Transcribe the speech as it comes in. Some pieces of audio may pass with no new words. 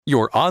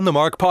Your On the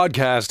Mark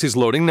podcast is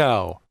loading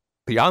now.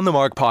 The On the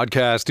Mark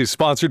podcast is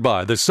sponsored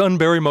by the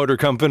Sunbury Motor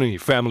Company,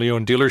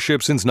 family-owned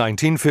dealership since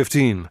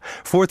 1915,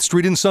 4th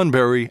Street in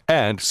Sunbury,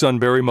 and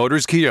Sunbury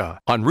Motors Kia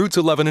on routes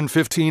 11 and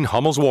 15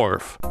 Hummel's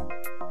Wharf.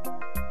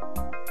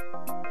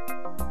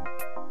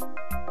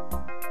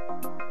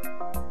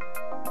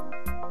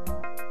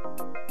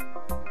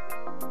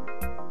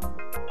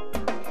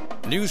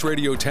 News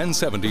Radio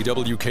 1070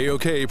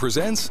 WKOK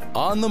presents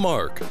On the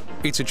Mark.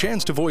 It's a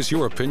chance to voice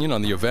your opinion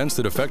on the events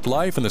that affect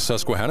life in the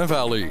Susquehanna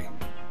Valley.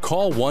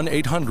 Call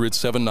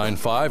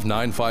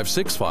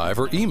 1-800-795-9565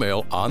 or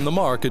email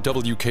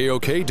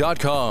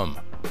onthemark@wkok.com.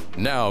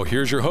 Now,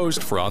 here's your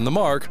host for On the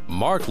Mark,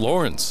 Mark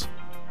Lawrence.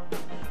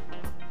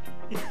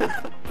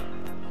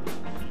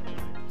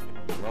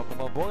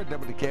 Welcome aboard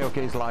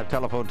WKOK's live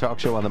telephone talk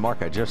show On the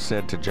Mark. I just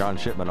said to John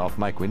Shipman off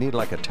mic, we need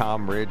like a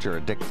Tom Ridge or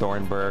a Dick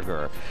Thornburg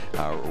or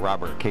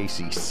Robert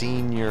Casey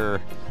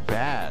Sr.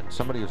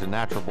 Somebody who's a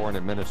natural-born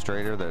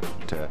administrator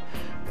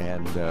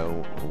and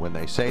when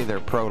they say they're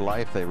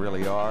pro-life, they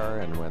really are,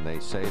 and when they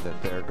say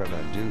that they're going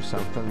to do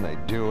something, they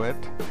do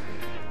it.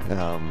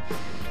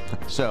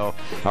 So,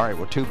 all right,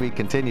 well, to be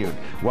continued.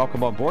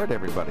 Welcome on board,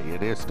 everybody.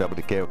 It is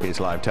WKOK's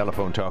live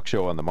telephone talk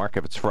show On the Mark.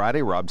 If it's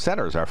Friday, Rob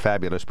Setter is our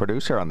fabulous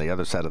producer on the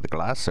other side of the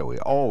glass, so we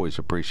always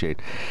appreciate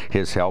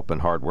his help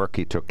and hard work.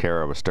 He took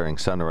care of us during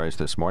Sunrise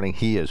this morning.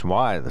 He is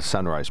why the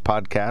Sunrise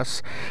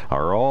podcasts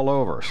are all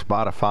over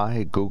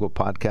Spotify, Google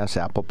Podcasts,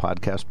 Apple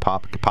Podcasts,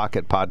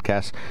 Pocket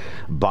Podcasts,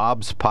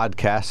 Bob's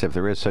Podcasts, if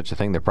there is such a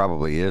thing. There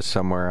probably is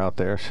somewhere out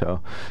there,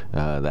 so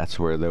that's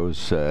where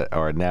those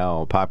are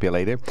now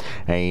populated.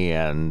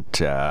 And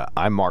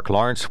I'm Mark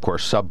Lawrence, of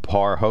course,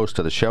 subpar host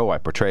of the show. I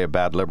portray a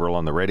bad liberal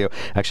on the radio.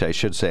 Actually, I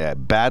should say I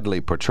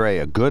badly portray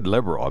a good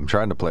liberal. I'm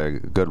trying to play a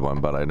good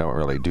one, but I don't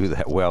really do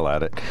that well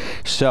at it.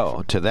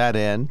 So, to that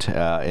end,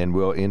 and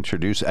we'll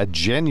introduce a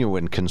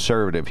genuine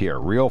conservative here.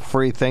 Real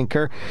free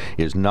thinker,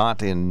 is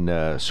not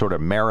in sort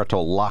of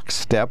marital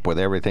lockstep with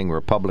everything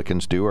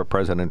Republicans do or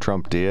President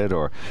Trump did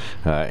or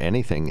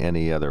anything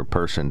any other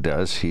person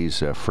does.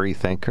 He's a free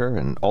thinker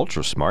and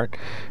ultra smart.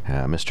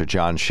 Mr.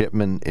 John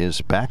Shipman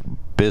is back.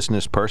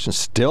 Business person,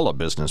 still a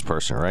business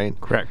person, right?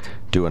 Correct.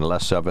 Doing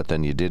less of it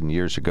than you did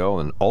years ago.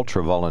 An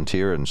ultra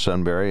volunteer in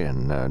Sunbury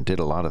and did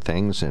a lot of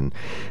things. And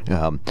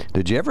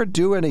did you ever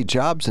do any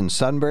jobs in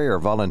Sunbury or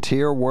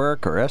volunteer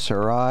work or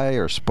SRI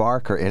or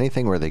Spark or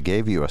anything where they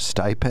gave you a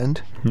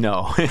stipend?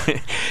 No,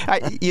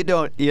 you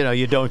don't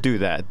do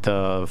that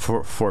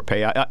for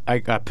pay. I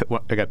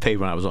got paid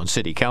when I was on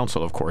city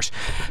council, of course,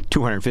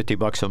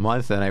 $250 a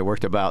month, and I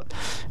worked about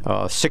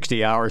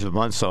 60 hours a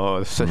month,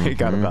 so I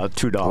got about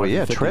 $2. Well,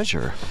 yeah,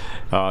 treasurer.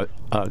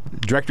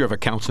 Director of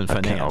Accounts and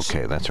Finance.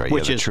 Okay, that's right.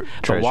 Which yeah, is the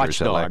the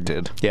watchdog.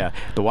 Elected. Yeah,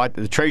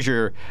 the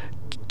treasurer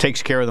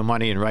takes care of the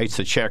money and writes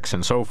the checks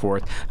and so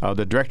forth.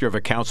 The Director of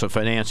Accounts and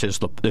Finance is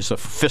the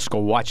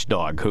fiscal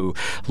watchdog who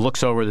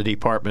looks over the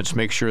departments,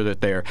 makes sure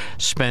that they're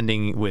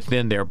spending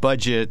within their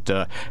budget,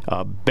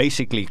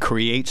 basically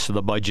creates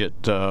the budget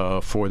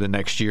for the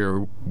next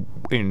year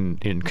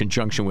in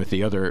conjunction with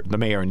the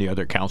mayor and the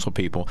other council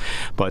people.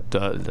 But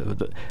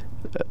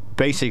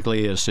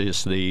basically is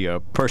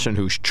the person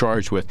who's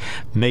charged with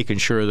making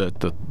sure that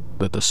the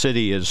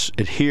city is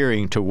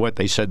adhering to what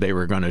they said they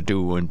were going to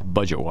do and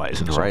budget-wise.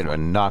 And right, so forth.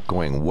 And not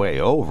going way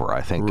over,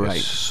 I think, right.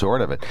 is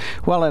sort of it.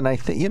 Well, and I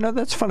think,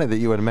 that's funny that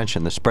you had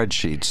mentioned the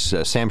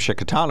spreadsheets. Sam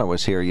Shikatana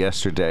was here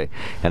yesterday,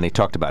 and he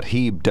talked about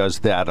he does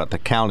that at the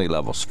county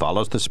levels,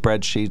 follows the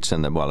spreadsheets,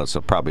 and then, well, it's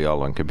probably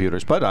all on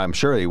computers, but I'm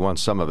sure he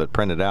wants some of it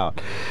printed out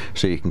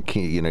so you can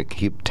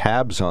keep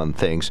tabs on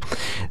things.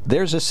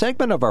 There's a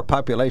segment of our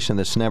population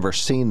that's never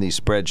seen these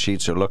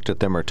spreadsheets or looked at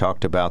them or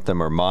talked about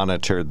them or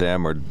monitored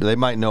them, or they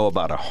might know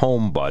about a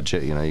home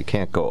budget. You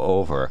can't go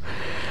over.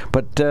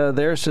 But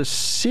there's a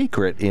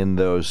secret in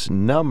those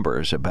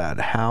numbers about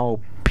how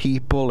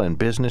people and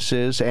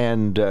businesses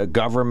and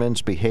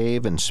governments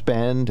behave and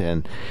spend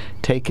and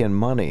take in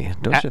money.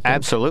 Don't you think?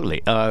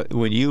 Absolutely.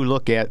 When you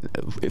look at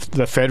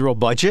the federal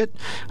budget,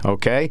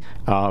 okay,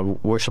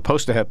 we're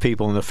supposed to have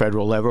people in the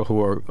federal level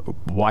who are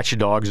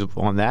watchdogs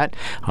on that.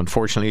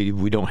 Unfortunately,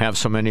 we don't have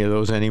so many of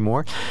those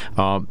anymore.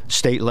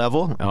 State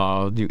level,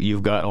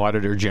 you've got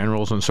auditor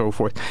generals and so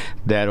forth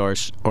that are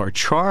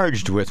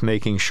charged with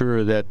making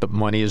sure that the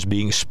money is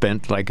being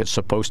spent like it's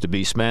supposed to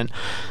be spent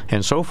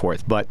and so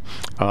forth. But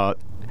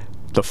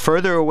the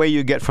further away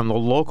you get from the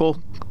local,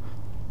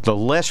 the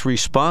less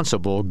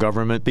responsible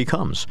government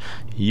becomes.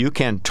 You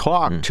can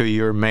talk to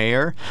your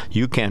mayor,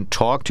 you can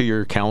talk to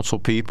your council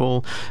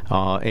people,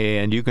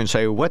 and you can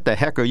say, what the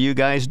heck are you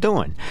guys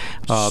doing?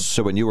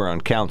 So when you were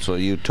on council,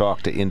 you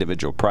talked to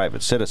individual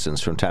private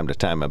citizens from time to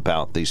time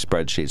about these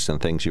spreadsheets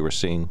and things you were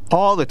seeing?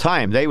 All the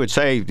time. They would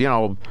say,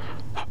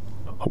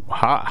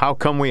 how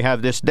come we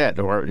have this debt?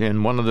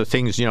 And one of the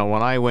things,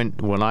 when I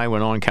went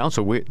on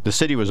council, the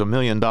city was $1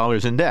 million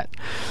in debt.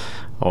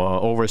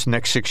 Over the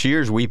next 6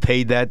 years, we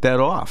paid that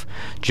debt off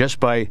just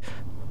by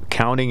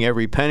counting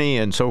every penny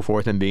and so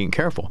forth and being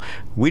careful.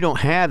 We don't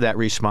have that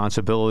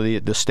responsibility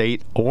at the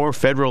state or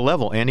federal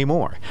level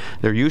anymore.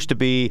 There used to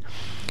be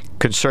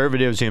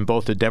conservatives in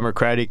both the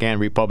Democratic and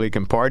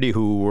Republican Party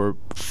who were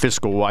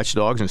fiscal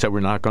watchdogs and said we're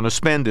not going to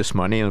spend this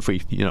money, and if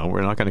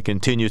we're not going to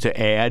continue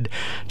to add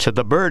to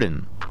the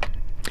burden.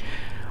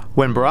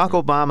 When Barack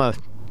Obama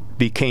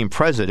became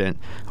president,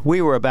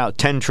 we were about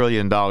 $10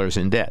 trillion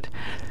in debt.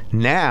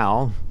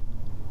 Now,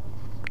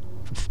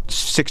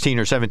 16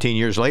 or 17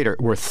 years later,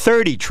 we're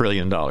 $30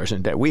 trillion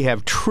in debt. We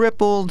have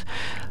tripled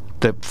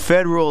the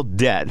federal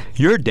debt,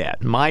 your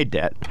debt, my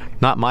debt,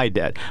 not my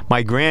debt,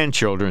 my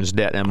grandchildren's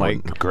debt, and my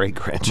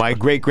great-grandson.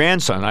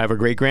 I have a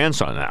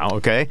great-grandson now,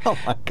 okay? Oh,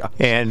 my gosh.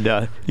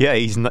 And,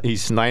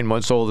 he's 9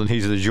 months old, and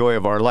he's the joy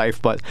of our life.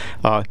 But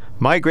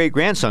my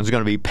great-grandson's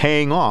going to be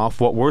paying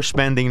off what we're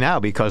spending now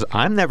because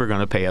I'm never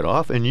going to pay it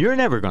off, and you're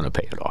never going to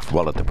pay it off.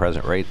 Well, at the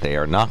present rate, they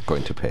are not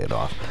going to pay it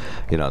off.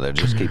 They'll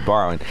just keep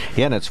borrowing.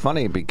 Yeah, and it's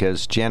funny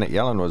because Janet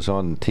Yellen was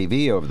on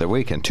TV over the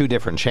weekend, 2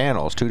 different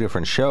channels, 2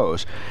 different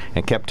shows,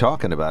 and kept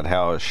talking about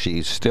how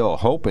she's still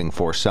hoping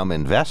for some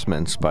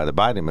investments by the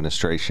Biden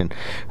administration,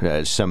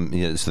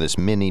 this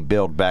mini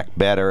Build Back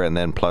Better, and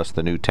then plus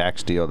the new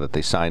tax deal that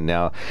they signed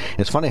now.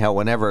 It's funny how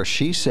whenever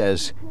she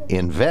says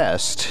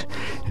invest,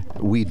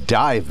 we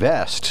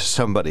divest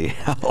somebody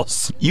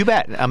else. You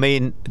bet. I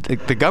mean,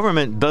 the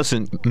government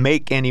doesn't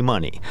make any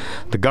money.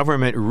 The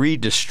government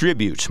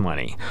redistributes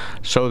money.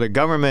 So the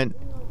government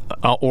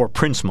or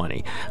prints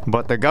money,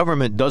 but the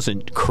government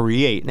doesn't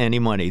create any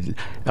money.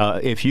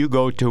 If you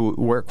go to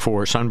work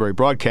for Sunbury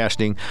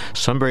Broadcasting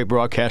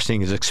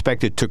is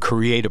expected to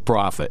create a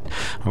profit.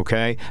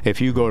 Okay? If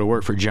you go to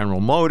work for General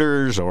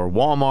Motors or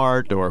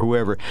Walmart or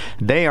whoever,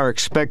 they are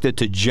expected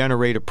to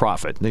generate a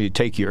profit. You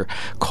take your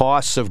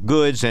costs of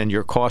goods and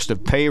your cost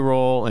of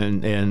payroll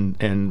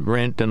and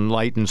rent and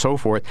light and so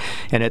forth,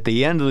 and at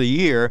the end of the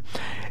year,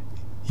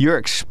 you're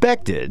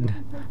expected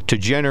to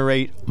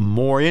generate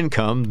more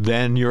income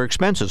than your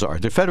expenses are.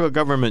 The federal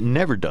government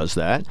never does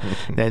that,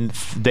 and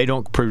they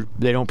don't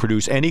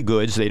produce any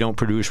goods. They don't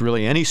produce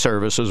really any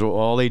services.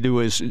 All they do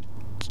is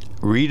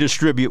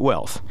redistribute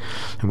wealth,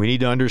 and we need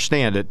to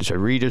understand it.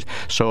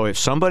 So if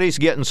somebody's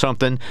getting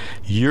something,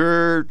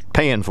 you're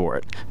paying for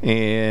it,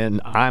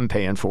 and I'm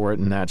paying for it,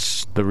 and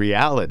that's the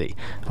reality.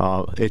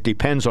 It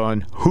depends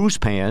on who's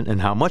paying and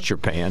how much you're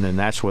paying, and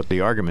that's what the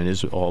argument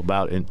is all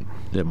about in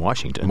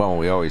Washington. Well,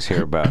 we always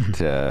hear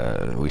about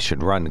we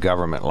should run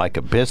government like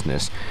a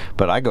business,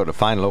 but I go to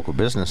find local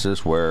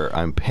businesses where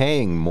I'm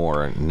paying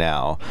more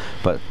now,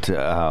 but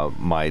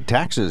my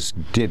taxes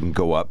didn't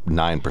go up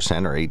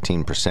 9% or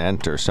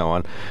 18% or so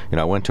on.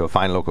 I went to a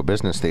fine local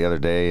business the other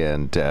day,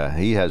 and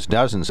he has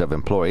dozens of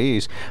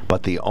employees,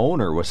 but the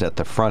owner was at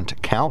the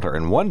front counter,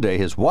 and one day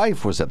his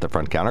wife was at the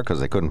front counter because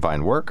they couldn't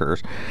find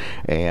workers,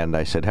 and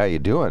I said, "How you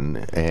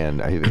doing?"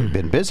 And I've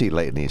been busy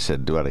lately. And he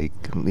said, "Well," he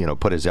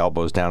put his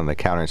elbows down on the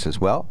counter and says,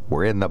 "Well,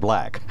 we're in the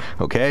black.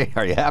 Okay,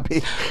 are you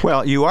happy?"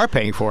 Well, you are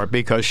paying for it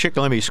because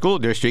Shikellamy School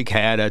District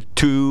had a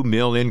 $2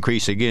 million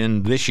increase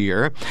again this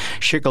year.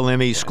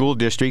 Shikellamy School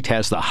District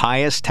has the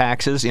highest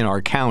taxes in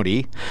our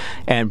county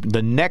and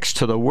the next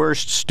to the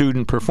worst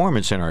student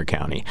performance in our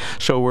county.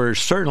 So we're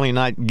certainly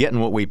not getting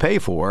what we pay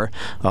for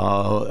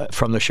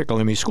from the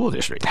Shikellamy School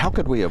District. How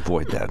could we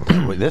avoid that?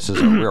 This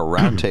is a real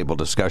roundtable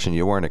discussion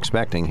you weren't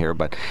expecting here,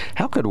 but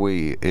how could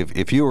we,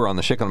 if you were on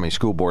the Shikellamy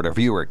School Board, if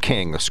you were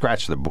king,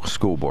 scratch the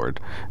school board,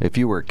 if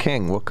you were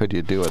king, what could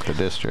you do at the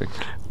district?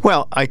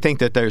 Well, I think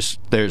that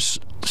there's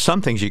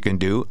some things you can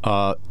do.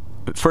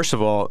 First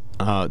of all,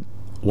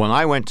 when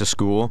I went to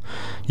school,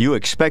 you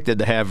expected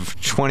to have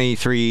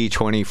 23,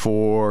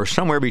 24,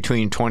 somewhere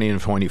between 20 and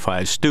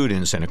 25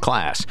 students in a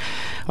class.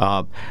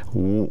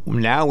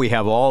 Now we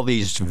have all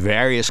these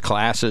various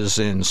classes,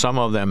 and some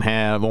of them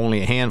have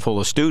only a handful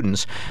of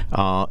students,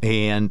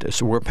 and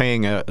so we're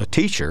paying a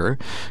teacher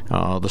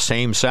the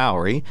same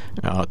salary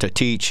to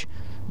teach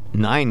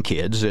 9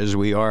 kids as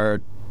we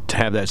are to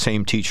have that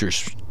same teacher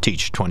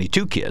teach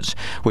 22 kids,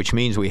 which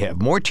means we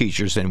have more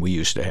teachers than we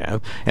used to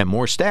have and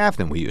more staff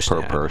than we used to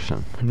have. Per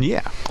person.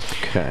 Yeah.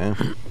 Okay.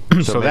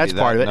 So that's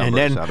part of it. And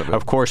then,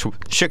 of course,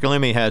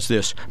 Shikellamy has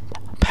this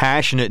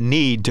passionate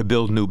need to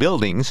build new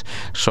buildings,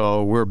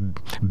 so we're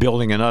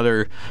building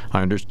another,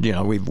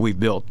 we've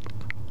built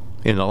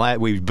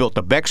we built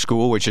the Beck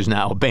School, which is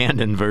now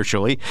abandoned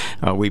virtually.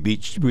 We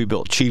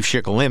built Chief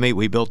Shikellamy.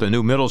 We built a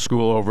new middle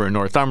school over in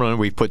Northumberland.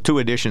 We've put 2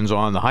 additions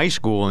on the high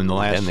school in the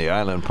last. And the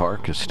Island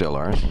Park is still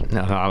ours.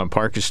 No, the Island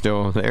Park is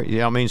still there.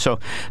 Yeah, I mean, so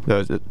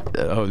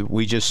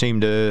we just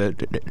seem to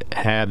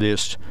have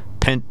this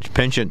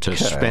penchant to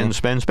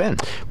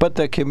spend. But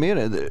the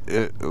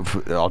community,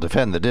 I'll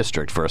defend the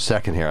district for a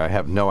second here. I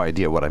have no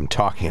idea what I'm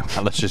talking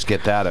about. Let's just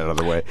get that out of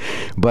the way.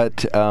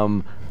 But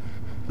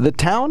the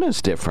town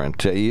is different.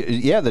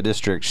 The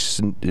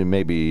district's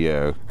maybe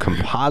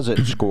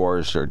composite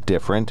scores are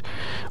different,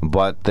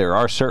 but there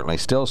are certainly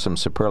still some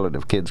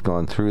superlative kids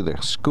going through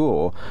the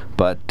school,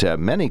 but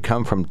many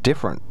come from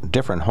different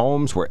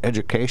homes where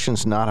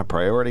education's not a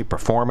priority,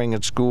 performing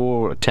at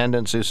school,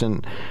 attendance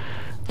isn't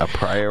a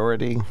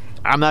priority?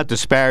 I'm not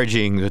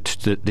disparaging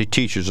the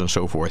teachers and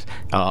so forth.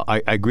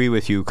 I agree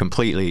with you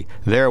completely.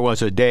 There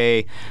was a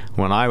day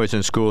when I was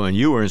in school and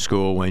you were in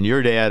school when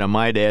your dad and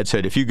my dad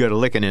said, if you get a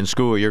licking in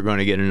school, you're going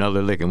to get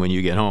another licking when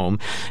you get home.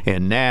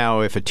 And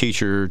now if a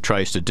teacher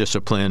tries to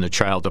discipline a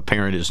child, the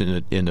parent is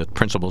in the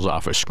principal's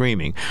office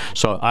screaming.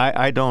 So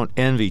I don't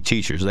envy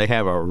teachers. They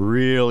have a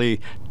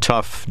really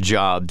tough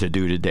job to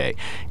do today.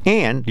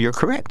 And you're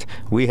correct.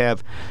 We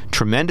have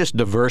tremendous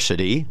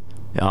diversity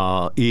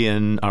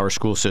in our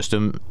school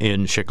system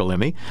in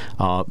Shikellamy,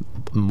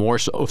 more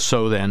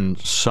so than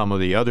some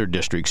of the other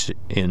districts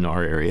in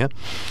our area.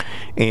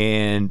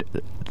 And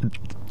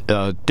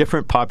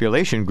different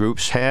population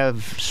groups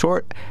have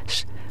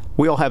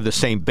we all have the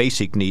same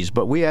basic needs,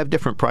 but we have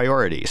different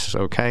priorities,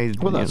 okay?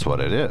 Well, that's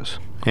what it is.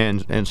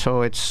 And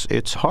so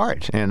it's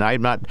hard. And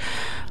I'm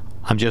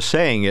just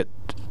saying it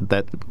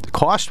that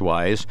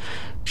cost-wise,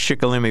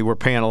 Shikellamy, we're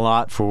paying a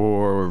lot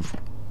for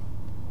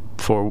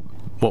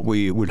what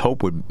we would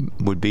hope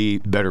would be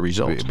better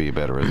results. Be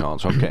better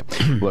results. Okay.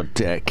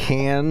 But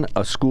can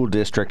a school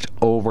district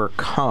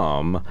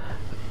overcome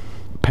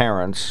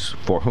parents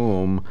for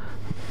whom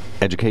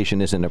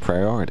education isn't a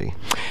priority?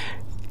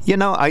 You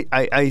know,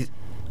 I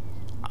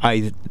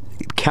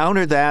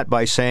counter that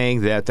by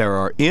saying that there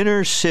are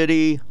inner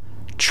city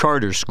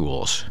charter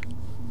schools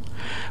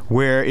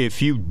where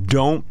if you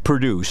don't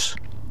produce,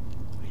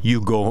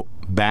 you go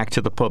back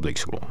to the public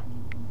school.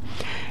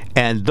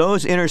 And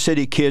those inner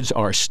city kids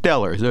are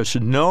stellar. There's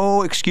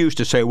no excuse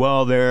to say,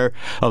 well, they're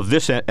of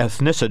this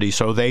ethnicity,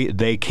 so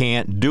they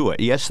can't do it.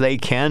 Yes, they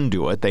can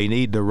do it. They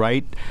need the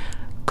right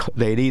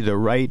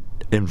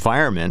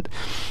environment.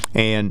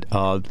 And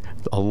a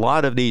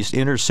lot of these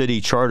inner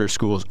city charter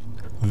schools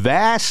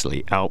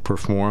vastly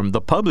outperform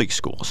the public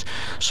schools.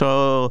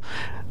 So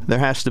there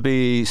has to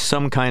be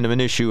some kind of an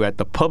issue at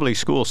the public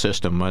school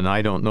system, and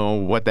I don't know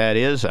what that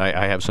is.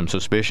 I have some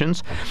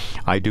suspicions.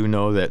 I do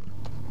know that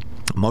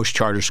most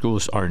charter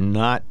schools are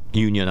not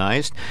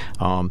unionized.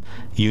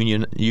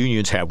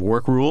 Unions have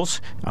work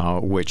rules,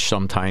 which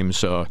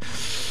sometimes...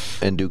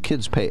 And do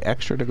kids pay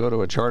extra to go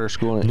to a charter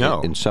school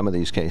No. in some of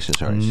these cases?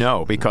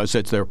 No, because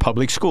they're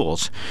public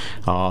schools.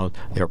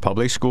 They're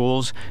public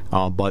schools,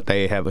 but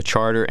they have a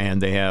charter and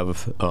they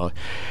have...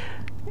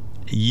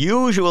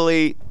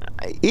 usually,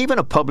 even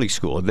a public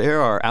school, there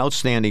are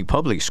outstanding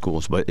public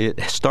schools, but it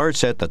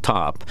starts at the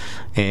top.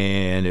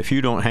 And if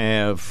you don't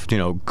have,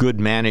 good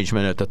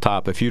management at the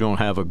top, if you don't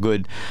have a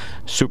good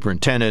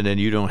superintendent and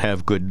you don't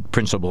have good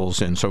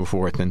principals and so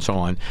forth and so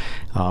on,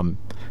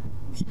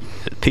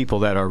 people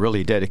that are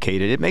really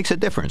dedicated, it makes a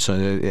difference.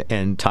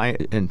 And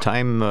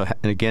time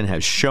again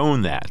has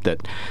shown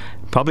that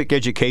public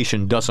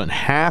education doesn't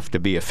have to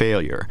be a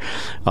failure,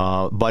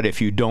 but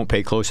if you don't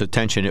pay close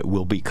attention, it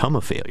will become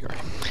a failure.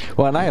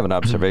 Well, and I have an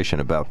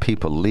observation about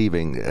people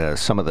leaving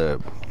some of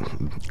the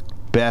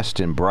best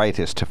and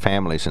brightest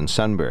families in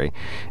Sunbury,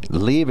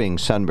 leaving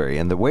Sunbury.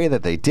 And the way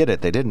that they did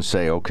it, they didn't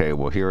say, okay,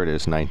 well, here it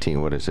is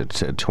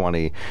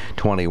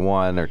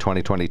 2021 or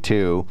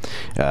 2022.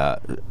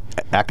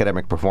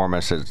 Academic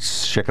performance at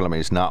Shikellamy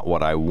is not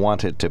what I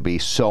want it to be,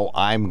 so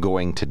I'm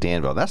going to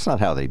Danville. That's not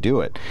how they do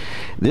it.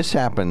 This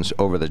happens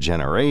over the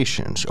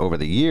generations. Over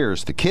the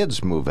years, the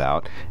kids move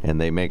out,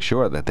 and they make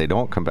sure that they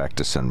don't come back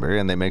to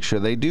Sunbury, and they make sure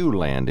they do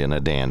land in a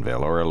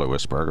Danville or a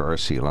Lewisburg or a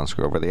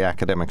Selinsgrove, where the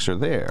academics are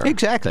there.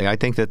 Exactly. I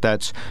think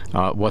that's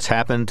what's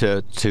happened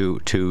to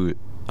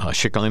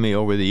Shikellamy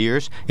over the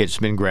years. It's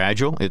been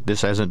gradual.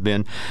 This hasn't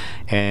been,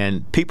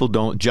 and people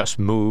don't just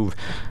move.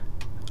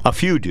 A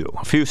few do.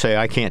 A few say,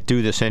 I can't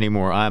do this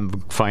anymore.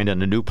 I'm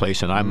finding a new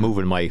place, and I'm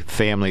moving my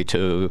family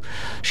to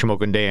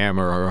Shamokin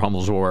Dam or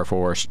Hummel's Wharf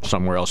or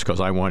somewhere else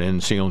because I want in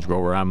Selinsgrove,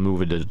 or I'm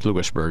moving to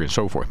Lewisburg and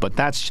so forth.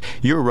 But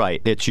you're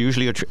right. It's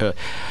usually a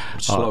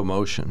slow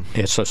motion.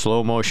 It's a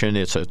slow motion.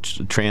 It's a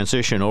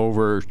transition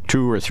over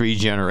 2 or 3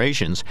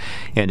 generations.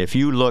 And if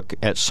you look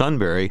at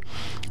Sunbury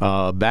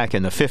back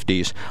in the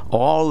 50s,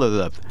 all of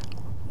the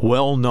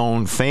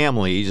well-known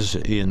families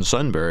in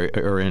Sunbury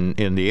or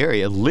in the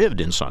area lived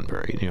in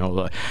Sunbury.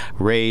 The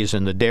Rays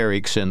and the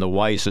Derricks and the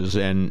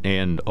Weisses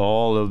and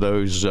all of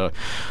those, the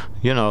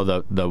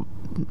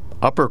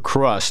upper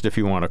crust, if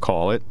you want to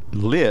call it,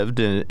 lived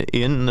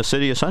in the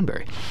city of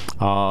Sunbury.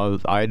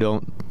 I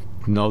don't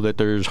know that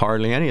there's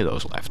hardly any of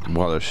those left.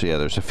 Well,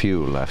 there's a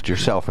few left,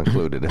 yourself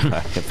included,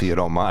 if you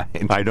don't mind.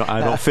 I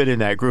don't fit in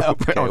that group,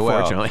 okay,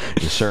 unfortunately. Well,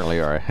 you certainly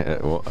are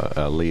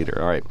a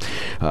leader. All right,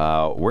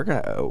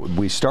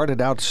 we started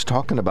out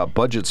talking about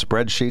budget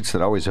spreadsheets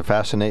that always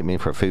fascinate me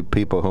for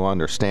people who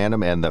understand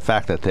them, and the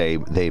fact that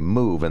they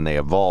move and they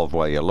evolve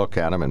while you look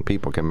at them, and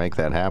people can make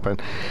that happen.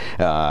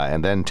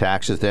 And then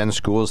taxes, then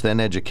schools, then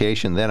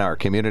education, then our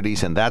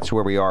communities, and that's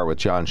where we are with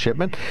John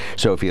Shipman.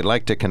 So if you'd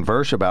like to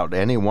converse about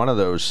any one of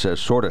those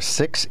sort of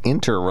 6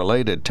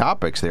 interrelated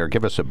topics there.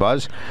 Give us a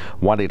buzz,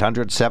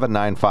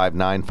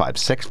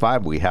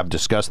 1-800-795-9565. We have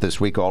discussed this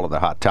week all of the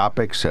hot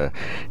topics,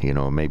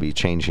 maybe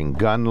changing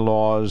gun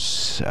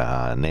laws.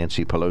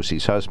 Nancy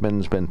Pelosi's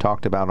husband's been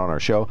talked about on our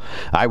show.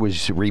 I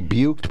was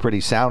rebuked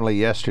pretty soundly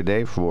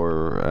yesterday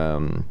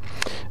for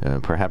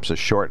perhaps a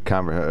short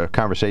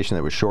conversation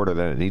that was shorter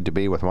than it needed to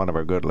be with one of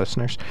our good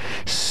listeners.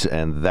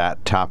 And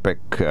that topic,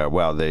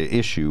 the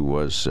issue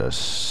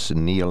was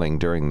kneeling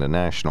during the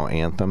national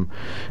anthem,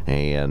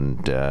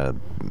 and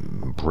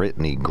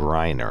Brittany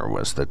Griner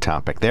was the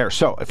topic there.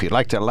 So if you'd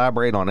like to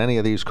elaborate on any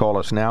of these, call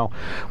us now.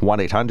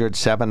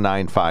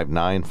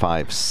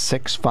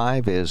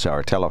 1-800-795-9565 is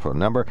our telephone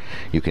number.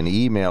 You can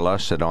email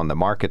us at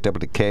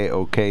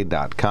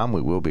onthemark@wkok.com.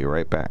 We will be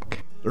right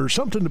back. There's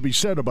something to be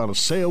said about a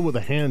sale with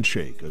a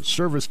handshake, a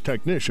service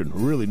technician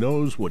who really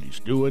knows what he's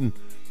doing.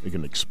 They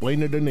can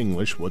explain it in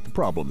English what the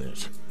problem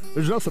is.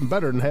 There's nothing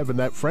better than having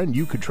that friend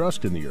you could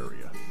trust in the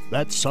area.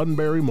 That's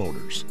Sunbury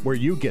Motors, where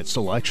you get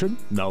selection,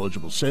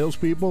 knowledgeable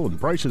salespeople, and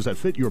prices that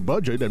fit your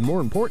budget, and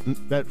more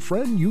important, that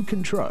friend you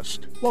can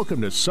trust. Welcome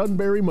to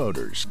Sunbury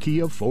Motors,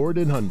 Kia, Ford,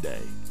 and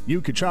Hyundai.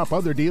 You could shop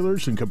other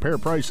dealers and compare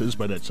prices,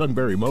 but at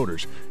Sunbury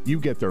Motors, you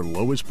get their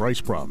lowest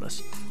price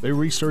promise. They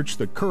research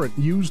the current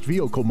used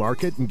vehicle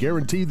market and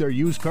guarantee their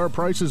used car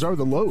prices are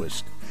the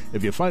lowest.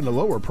 If you find a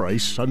lower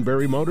price,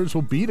 Sunbury Motors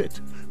will beat it.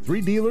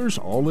 3 dealers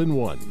all in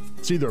one.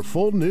 See their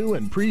full new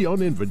and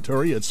pre-owned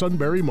inventory at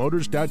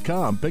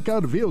sunburymotors.com. Pick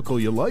out a vehicle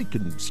you like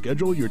and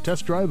schedule your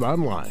test drive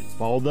online.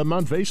 Follow them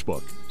on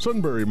Facebook.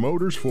 Sunbury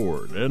Motors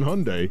Ford and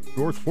Hyundai,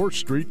 North 4th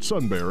Street,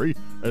 Sunbury,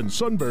 and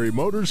Sunbury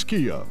Motors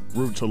Kia,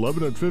 routes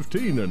 11 and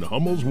 15 in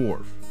Hummel's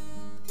Wharf.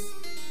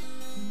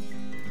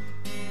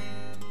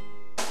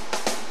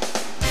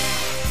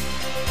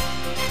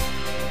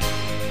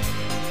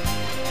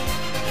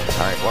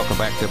 All right, welcome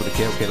back to the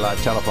KOK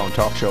Live Telephone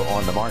Talk Show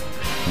on the Mark.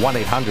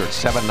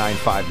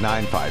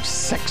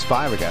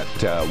 1-800-795-9565. We got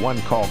one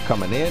call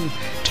coming in.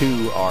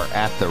 2 are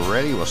at the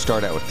ready. We'll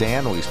start out with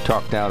Dan. We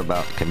talked out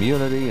about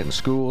community and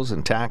schools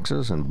and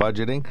taxes and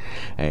budgeting,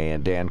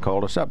 and Dan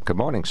called us up. Good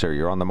morning, sir.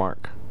 You're on the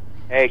Mark.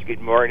 Hey,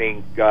 good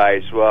morning,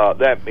 guys. Well,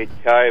 let me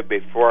tell you,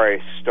 before I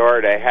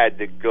start, I had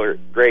the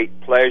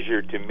great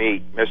pleasure to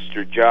meet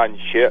Mr. John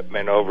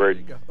Shipman over at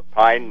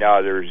Pine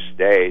Nutters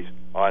Days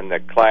on the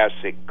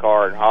Classic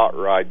Car and Hot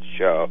Rod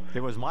Show. It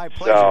was my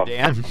pleasure,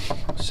 Dan.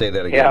 Say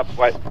that again. Yeah,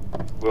 what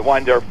a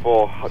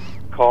wonderful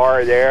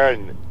car there,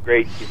 and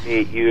great to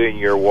meet you and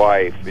your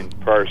wife in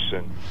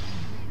person.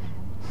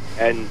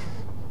 And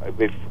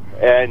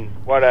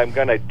what I'm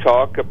going to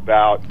talk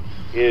about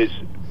is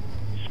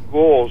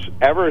schools.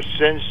 Ever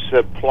since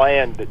the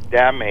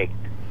pandemic,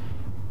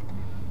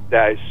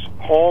 that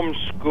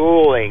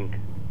homeschooling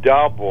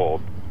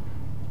doubled.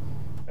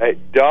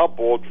 It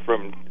doubled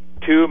from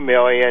 2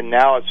 million,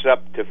 now it's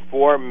up to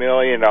 4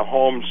 million of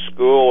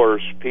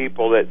homeschoolers,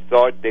 people that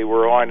thought they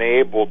were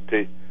unable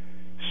to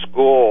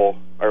school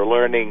are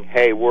learning,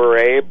 hey, we're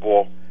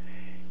able.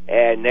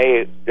 And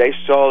they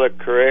saw the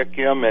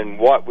curriculum and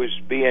what was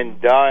being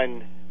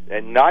done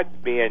and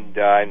not being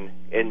done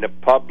in the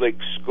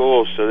public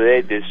schools, so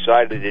they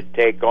decided to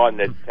take on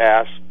the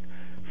task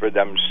for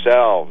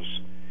themselves.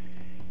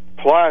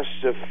 Plus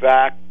the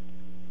fact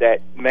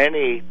that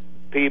many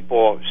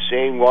people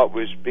seeing what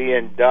was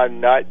being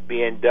done, not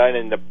being done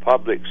in the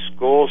public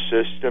school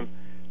system,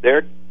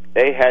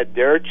 they had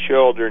their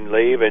children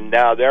leave, and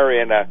now they're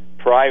in a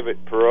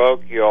private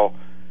parochial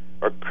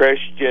or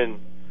Christian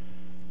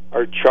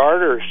or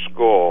charter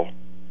school.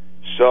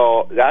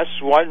 So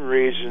that's one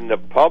reason the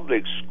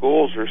public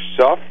schools are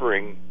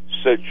suffering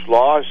such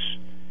loss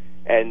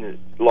and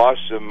loss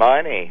of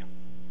money.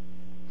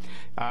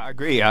 I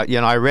agree.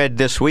 I read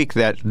this week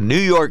that New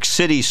York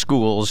City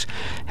schools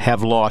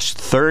have lost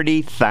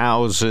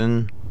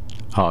 30,000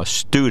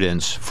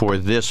 students for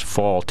this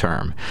fall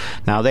term.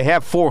 Now they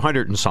have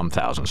 400 and some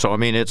thousand, so I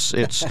mean it's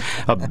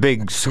a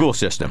big school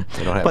system.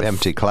 They don't have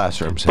empty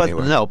classrooms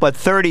anyway. But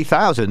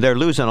 30,000. They're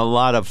losing a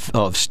lot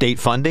of state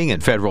funding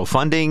and federal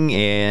funding,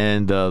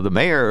 and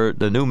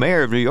the new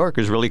mayor of New York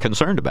is really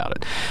concerned about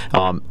it.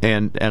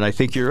 And I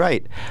think you're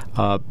right.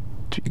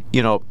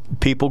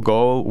 People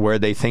go where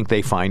they think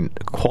they find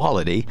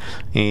quality,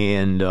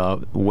 and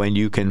when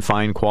you can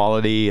find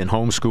quality in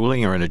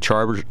homeschooling or in a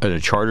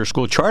charter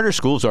school. Charter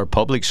schools are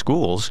public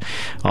schools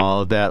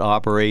that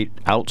operate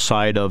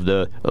outside of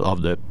the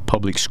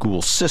public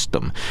school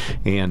system,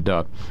 and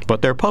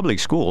but they're public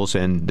schools,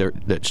 and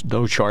there's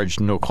no charge,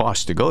 no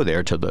cost to go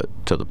there to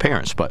the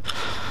parents. But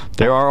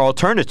there are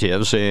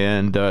alternatives,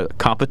 and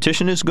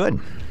competition is good.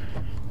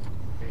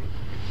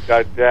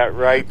 Got that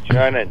right,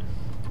 John. And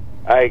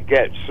I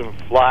get some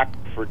flack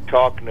for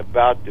talking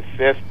about the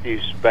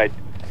 50s, but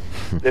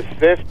the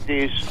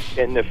 50s,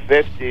 in the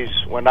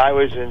 50s, when I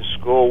was in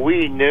school,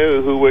 we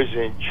knew who was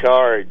in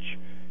charge.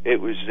 It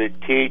was the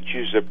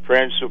teachers, the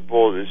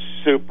principal, the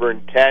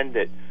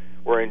superintendent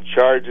were in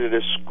charge of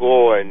the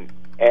school,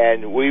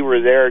 and we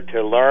were there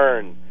to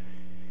learn,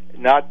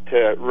 not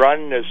to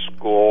run the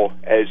school.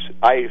 As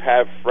I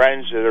have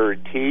friends that are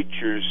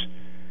teachers,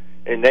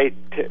 and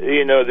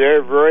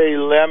they're very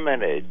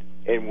limited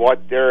in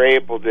what they're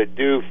able to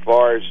do as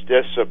far as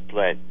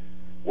discipline.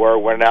 Where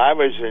when I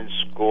was in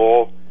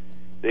school,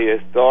 the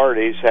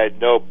authorities had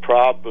no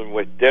problem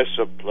with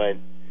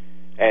discipline,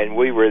 and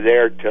we were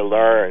there to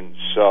learn.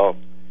 So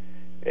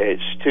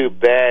it's too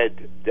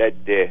bad that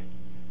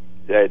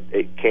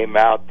it came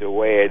out the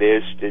way it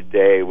is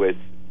today with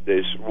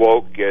this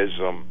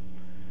wokeism.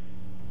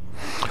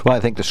 Well, I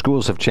think the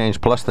schools have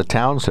changed, plus the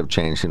towns have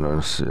changed.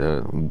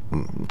 John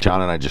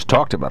and I just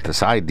talked about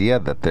this idea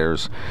that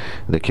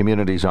the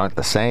communities aren't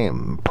the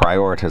same.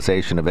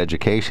 Prioritization of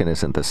education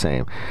isn't the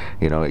same.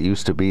 It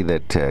used to be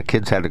that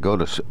kids had to go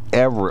to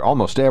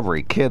almost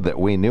every kid that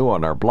we knew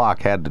on our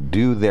block had to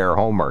do their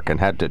homework and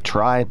had to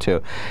try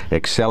to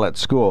excel at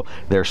school.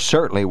 There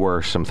certainly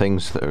were some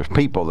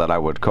people that I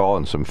would call,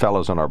 and some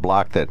fellows on our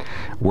block that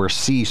were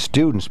C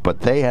students,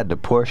 but they had to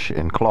push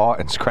and claw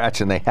and scratch,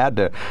 and they had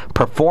to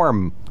perform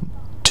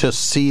to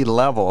C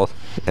level,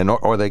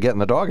 or they get in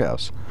the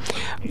doghouse.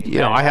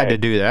 I had to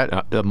do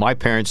that. My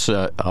parents,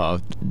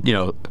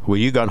 when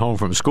you got home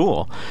from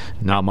school,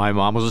 now my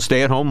mom was a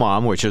stay-at-home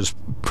mom, which is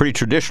pretty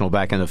traditional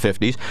back in the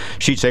 50s.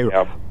 She'd say,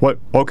 Yep.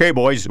 Okay,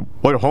 boys,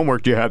 what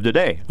homework do you have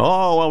today?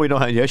 Oh, well, we don't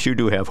have. Yes, you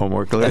do have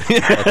homework. That's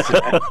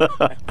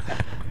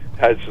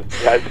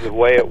the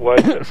way it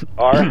was at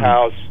our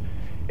house,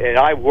 and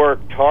I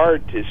worked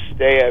hard to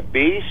stay a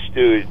B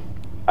student.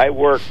 I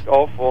worked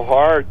awful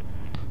hard.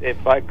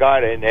 If I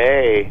got an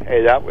A,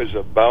 hey, that was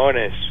a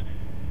bonus.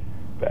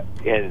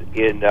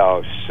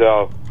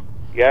 So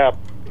yeah.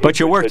 But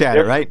you worked at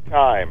it, right?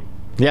 Time.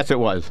 Yes, it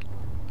was.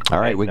 All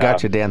right, we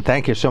got you, Dan.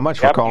 Thank you so much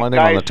for calling in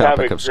on the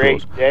topic of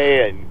schools. Have a great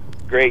day and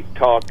great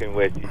talking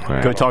with you.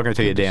 Right. Good talking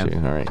to you,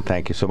 Dan. All right,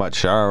 thank you so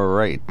much. All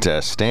right,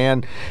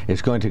 Stan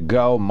is going to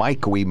go.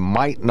 Mike, we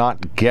might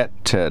not get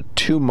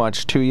too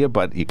much to you,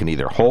 but you can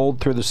either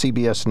hold through the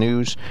CBS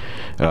News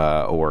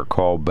or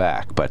call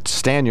back. But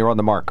Stan, you're on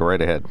the mark. Go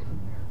right ahead.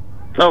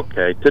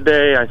 Okay,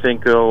 today I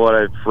think what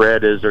I've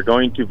read is they're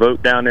going to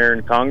vote down there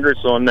in Congress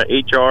on the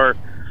H.R.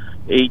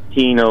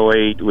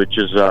 1808, which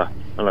is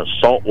an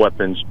assault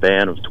weapons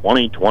ban of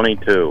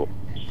 2022.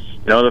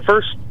 The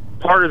first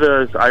part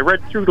of I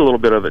read through a little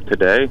bit of it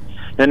today,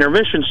 and their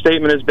mission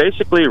statement is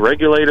basically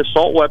regulate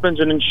assault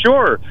weapons and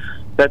ensure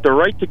that the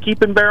right to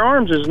keep and bear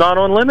arms is not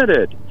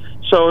unlimited.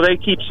 So they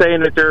keep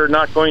saying that they're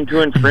not going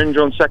to infringe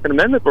on Second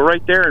Amendment, but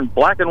right there in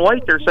black and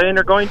white, they're saying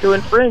they're going to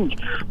infringe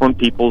on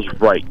people's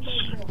rights.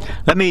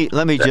 Let me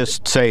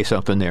just say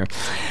something there.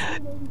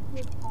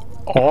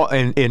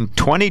 In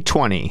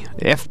 2020,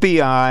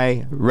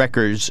 FBI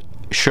records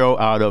show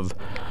out of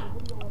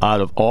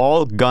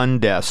all gun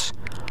deaths,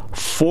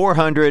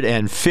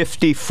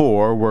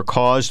 454 were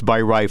caused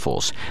by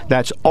rifles.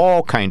 That's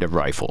all kind of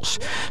rifles.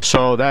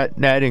 So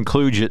that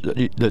includes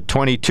the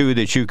 22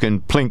 that you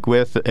can plink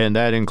with, and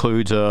that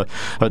includes a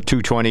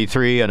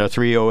 223 and a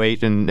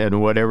 308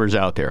 and whatever's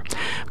out there.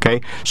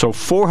 Okay, so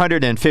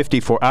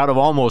 454 out of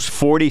almost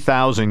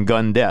 40,000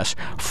 gun deaths,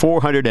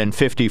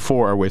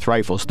 454 are with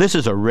rifles. This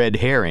is a red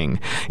herring.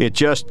 It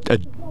just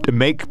to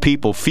make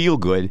people feel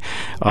good,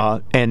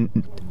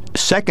 and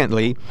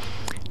secondly,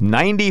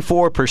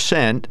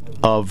 94%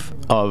 of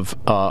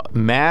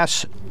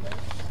mass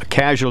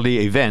casualty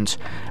events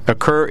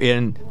occur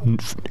in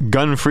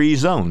gun-free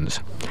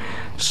zones.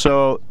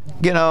 So,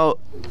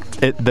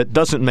 that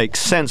doesn't make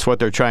sense what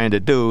they're trying to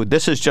do.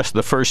 This is just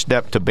the first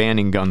step to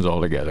banning guns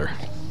altogether.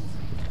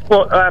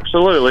 Well,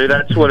 absolutely,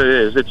 that's what it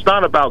is. It's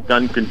not about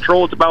gun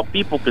control; it's about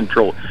people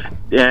control.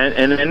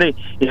 And they,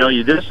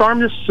 you disarm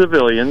the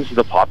civilians,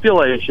 the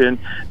population,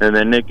 and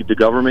then the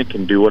government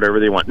can do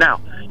whatever they want.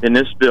 Now, in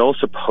this bill,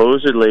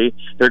 supposedly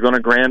they're going to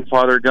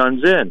grandfather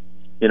guns in.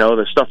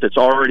 The stuff that's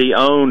already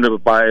owned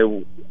by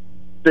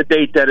the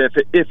date that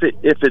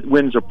if it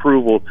wins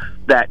approval,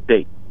 that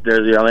date.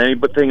 There's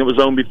anything that was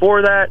owned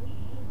before that,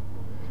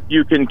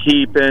 you can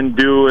keep and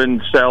do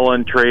and sell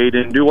and trade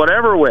and do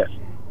whatever with,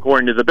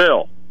 according to the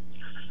bill.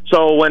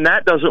 So when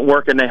that doesn't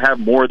work and they have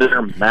more than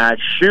their mass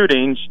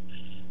shootings,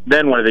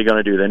 then what are they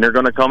going to do? Then they're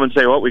going to come and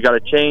say, well, we got to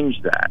change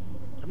that.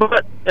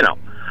 But,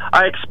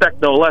 I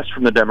expect no less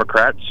from the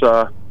Democrats,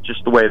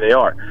 just the way they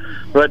are.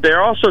 But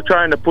they're also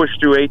trying to push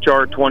through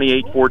H.R.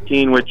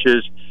 2814, which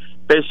is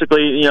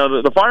basically,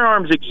 the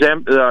firearms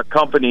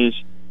companies,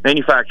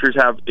 manufacturers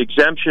have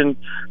exemption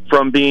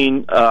from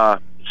being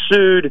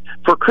sued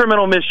for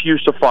criminal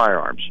misuse of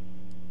firearms.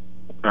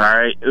 All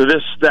right?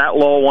 That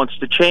law wants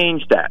to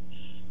change that.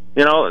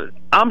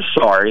 I'm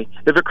sorry.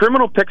 If a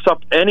criminal picks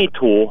up any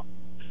tool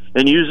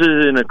and uses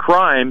it in a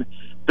crime,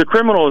 the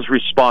criminal is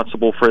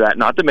responsible for that,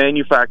 not the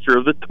manufacturer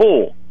of the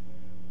tool.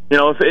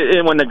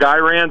 When the guy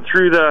ran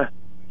through the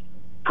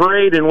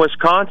parade in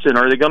Wisconsin,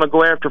 are they going to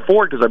go after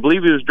Ford? Because I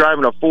believe he was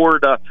driving a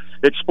Ford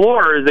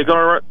Explorer. Is they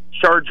going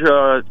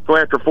to go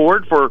after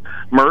Ford for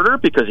murder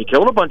because he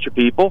killed a bunch of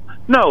people?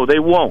 No, they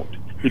won't,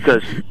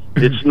 because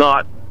it's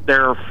not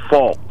their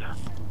fault.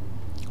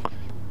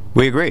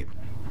 We agree.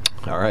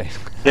 All right.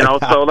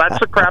 So that's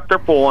the crap they're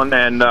pulling,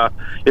 and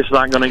it's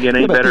not going to get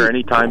any better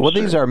anytime soon. Well,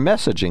 these are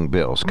messaging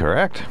bills,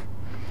 correct?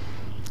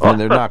 And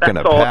they're not going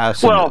to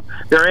pass. Well,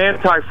 they're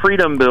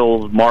anti-freedom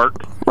bills, Mark.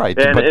 Right.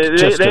 And but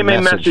they may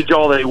message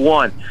all they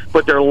want,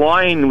 but they're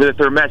lying with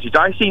their message.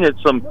 I've seen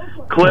some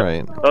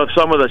clip of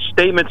some of the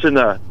statements in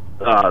the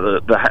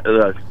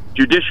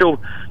Judicial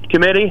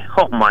Committee.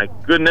 Oh, my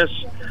goodness.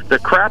 The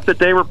crap that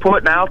they were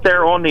putting out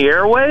there on the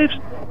airwaves.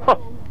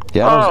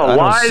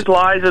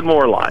 Lies, and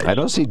more lies. I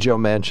don't see Joe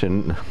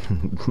Manchin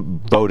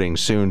voting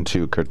soon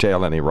to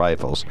curtail any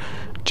rifles.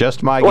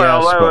 Just my guess.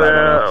 But I don't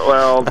know.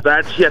 Well,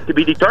 that's yet to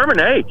be determined.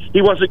 Hey,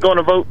 he wasn't going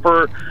to vote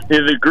for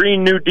the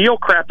Green New Deal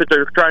crap that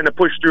they're trying to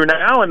push through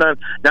now, and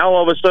now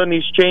all of a sudden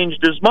he's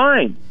changed his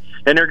mind.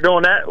 And they're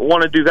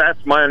want to do that,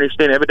 from my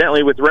understanding,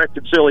 evidently with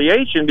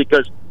reconciliation,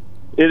 because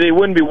they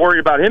wouldn't be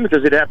worried about him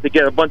because they'd have to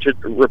get a bunch of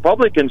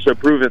Republicans to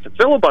approve if the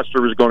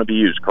filibuster was going to be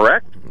used,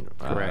 correct?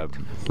 Correct.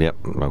 Yep.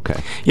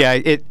 Okay. Yeah.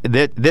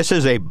 This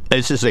is a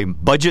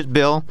budget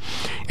bill,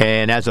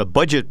 and as a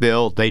budget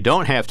bill, they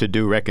don't have to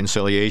do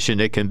reconciliation.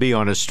 It can be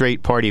on a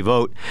straight party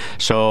vote.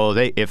 So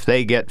if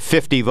they get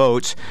 50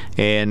 votes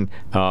and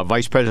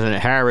Vice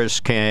President Harris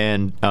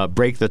can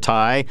break the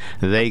tie,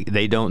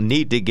 they don't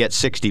need to get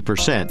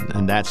 60%,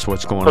 and that's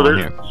what's going on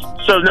here.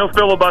 So no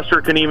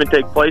filibuster can even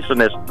take place in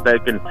this. They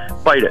can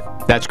fight it.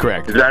 That's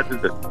correct.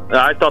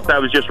 I thought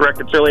that was just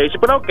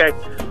reconciliation, but okay.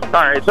 All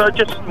right. So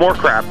just more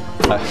crap.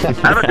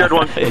 Have a good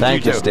one.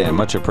 Thank you, Stan.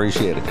 Much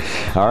appreciated.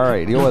 All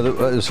right. It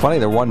was funny.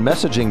 The one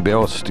messaging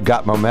bill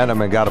got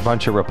momentum and got a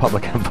bunch of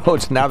Republican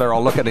votes. Now they're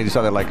all looking at each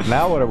other like,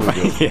 now what are we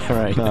doing? Yeah,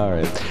 right. All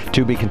right.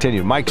 To be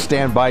continued. Mike,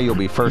 stand by. You'll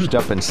be first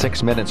up in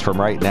 6 minutes from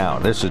right now.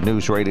 This is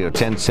News Radio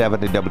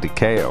 1070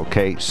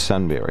 WKOK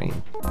Sunbury.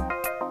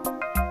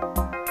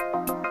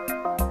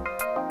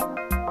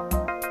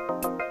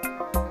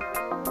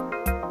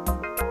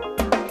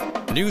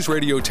 News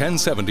Radio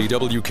 1070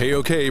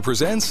 WKOK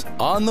presents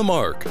On the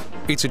Mark.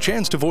 It's a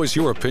chance to voice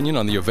your opinion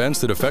on the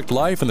events that affect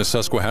life in the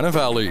Susquehanna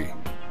Valley.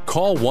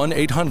 Call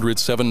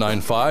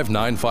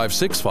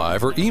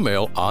 1-800-795-9565 or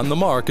email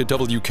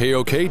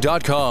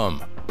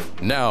onthemark@wkok.com.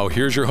 Now,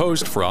 here's your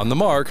host for On the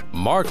Mark,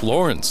 Mark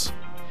Lawrence.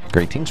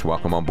 Greetings.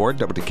 Welcome on board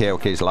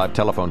WKOK's live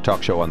telephone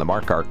talk show On the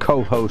Mark. Our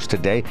co-host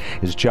today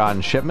is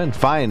John Shipman,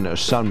 fine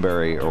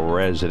Sunbury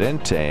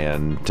resident,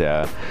 and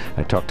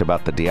I talked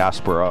about the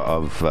diaspora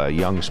of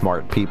young,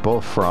 smart people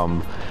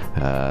from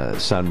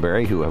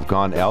Sunbury who have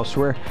gone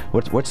elsewhere.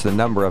 What's the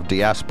number of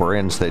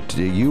diasporans that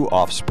you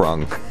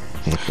offsprung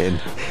in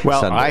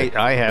Sunbury?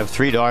 I have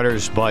 3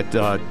 daughters, but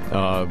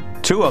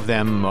 2 of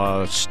them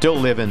still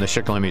live in the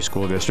Shikellamy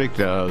School District.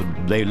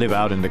 They live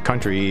out in the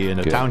country in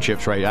the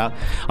townships right out.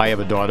 I have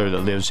a daughter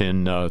that lives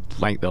in the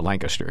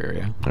Lancaster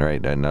area. All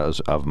right, and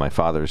of my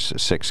father's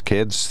 6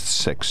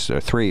 kids,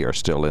 3 are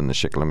still in the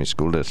Shikellamy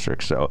School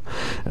District. So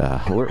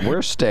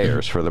we're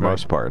stayers for the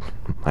most part.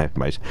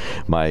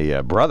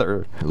 My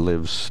brother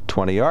lives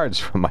 20 yards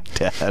from my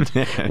dad,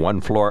 1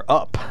 floor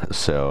up.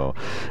 So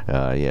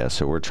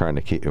so we're trying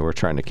to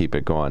keep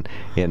it going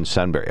in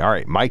Sunbury. All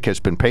right, Mike has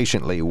been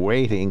patiently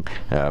waiting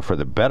for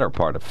the better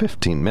part of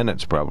 15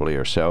 minutes probably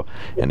or so,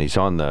 and he's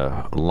on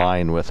the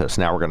line with us.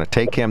 Now we're going to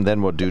take him,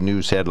 then we'll do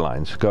news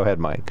headlines. Go ahead,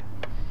 Mike.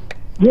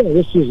 Yeah,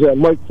 this is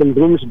Mike from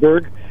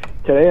Bloomsburg.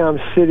 Today I'm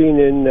sitting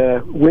in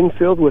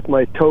Winfield with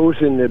my toes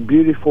in the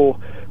beautiful,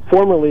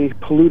 formerly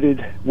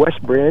polluted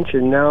West Branch,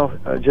 and now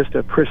just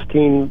a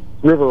pristine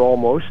river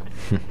almost.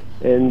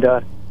 And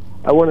I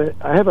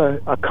have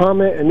a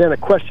comment and then a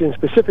question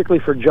specifically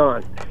for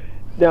John.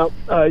 Now,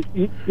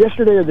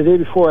 yesterday or the day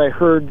before, I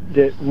heard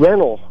that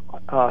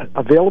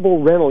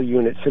available rental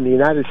units in the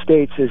United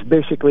States is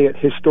basically at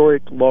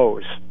historic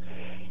lows.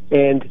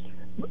 And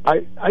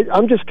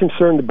I'm just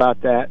concerned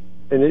about that,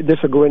 and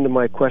this will go into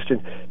my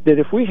question, that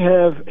if we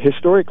have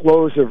historic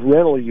lows of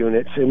rental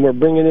units and we're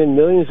bringing in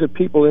millions of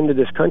people into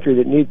this country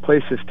that need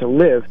places to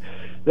live,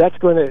 that's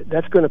going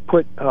to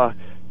put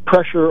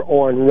pressure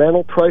on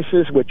rental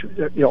prices, which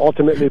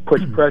ultimately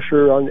puts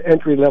pressure on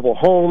entry-level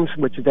homes,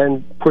 which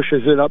then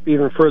pushes it up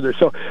even further.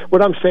 So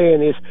what I'm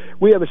saying is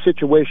we have a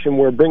situation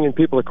where bringing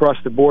people across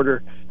the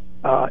border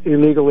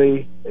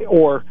illegally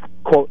or,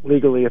 quote,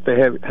 legally if they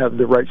have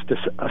the rights to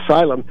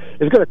asylum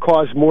is going to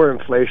cause more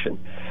inflation.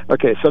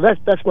 Okay, so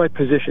that's my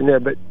position there.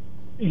 But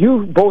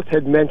you both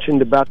had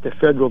mentioned about the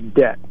federal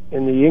debt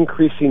and the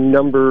increasing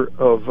number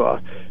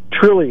of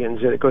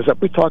trillions that it goes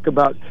up. We talk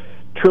about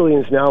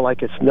trillions now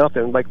like it's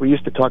nothing, like we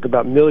used to talk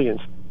about millions.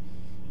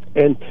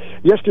 And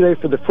yesterday,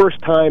 for the first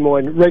time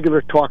on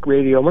regular talk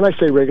radio, and when I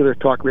say regular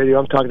talk radio,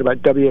 I'm talking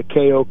about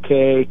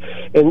WKOK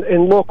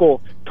and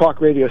local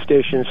talk radio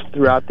stations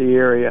throughout the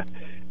area,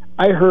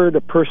 I heard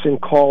a person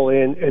call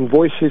in and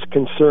voice his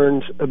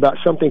concerns about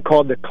something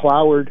called the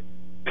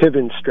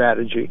Cloward-Piven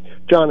strategy.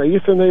 John, are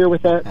you familiar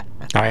with that?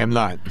 I am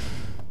not.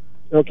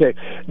 Okay.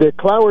 The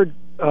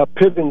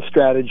Cloward-Piven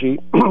strategy,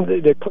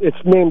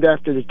 it's named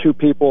after the 2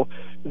 people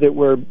that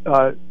were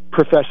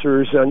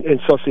professors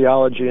in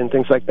sociology and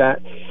things like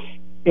that.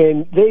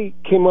 And they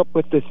came up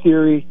with the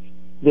theory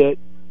that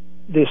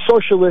the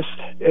socialists,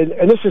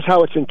 and this is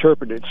how it's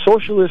interpreted,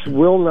 socialists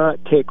will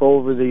not take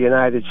over the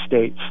United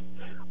States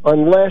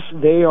unless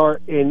they are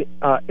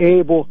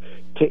able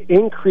to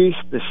increase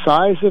the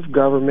size of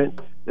government,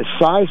 the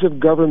size of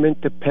government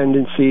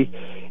dependency,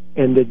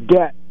 and the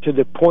debt to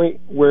the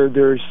point where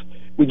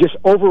we just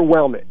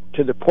overwhelm it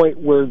to the point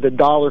where the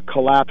dollar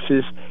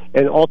collapses,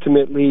 and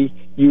ultimately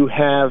you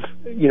have,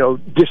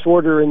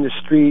 disorder in the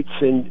streets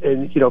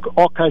and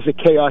all kinds of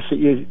chaos that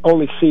you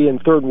only see in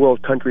third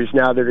world countries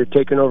now that are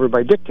taken over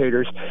by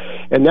dictators.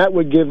 And that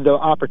would give the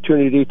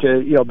opportunity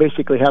to,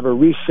 basically have a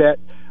reset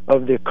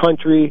of the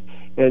country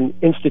and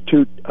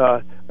institute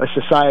a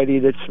society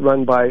that's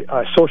run by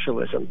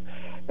socialism.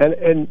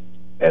 And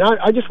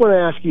I just want to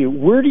ask you,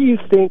 where do you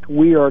think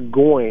we are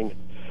going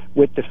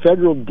with the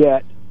federal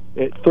debt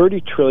at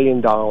 $30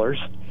 trillion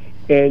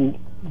and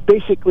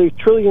basically $1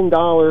 trillion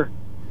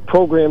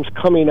programs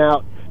coming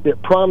out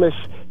that promise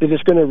that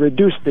it's going to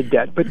reduce the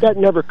debt, but that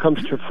never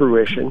comes to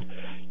fruition?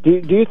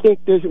 Do you think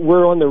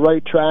we're on the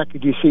right track?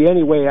 Do you see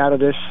any way out of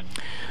this?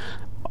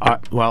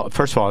 Well,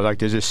 first of all, I'd like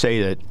to just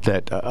say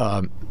that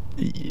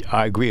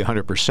I agree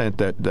 100%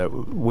 that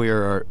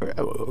we're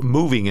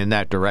moving in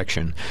that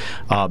direction.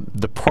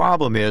 The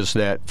problem is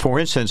that, for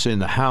instance, in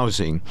the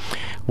housing,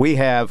 we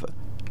have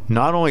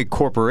not only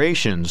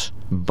corporations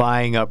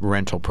buying up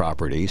rental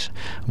properties,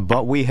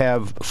 but we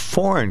have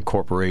foreign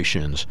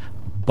corporations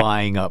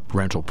buying up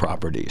rental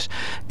properties.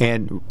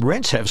 And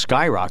rents have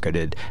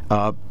skyrocketed.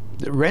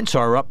 Rents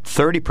are up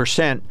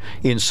 30%.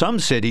 In some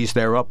cities,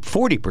 they're up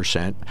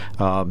 40%,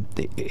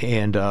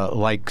 and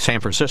like San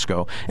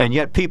Francisco, and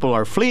yet people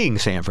are fleeing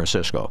San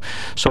Francisco.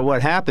 So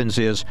what happens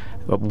is,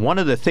 one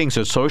of the things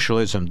that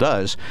socialism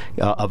does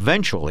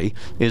eventually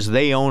is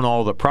they own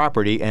all the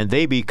property and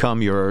they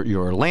become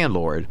your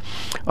landlord.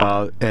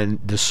 And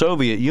the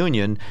Soviet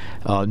Union,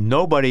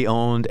 nobody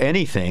owned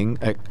anything,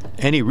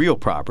 any real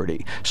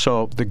property.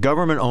 So the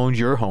government owned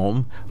your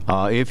home.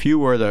 If you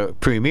were the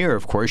premier,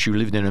 of course, you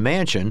lived in a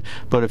mansion.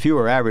 But if you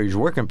were an average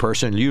working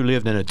person, you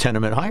lived in a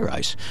tenement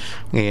high-rise.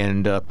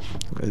 And,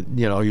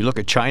 you look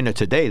at China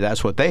today,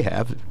 that's what they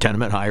have,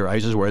 tenement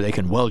high-rises where they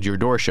can weld your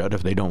door shut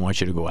if they don't want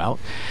you to go out.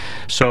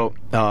 So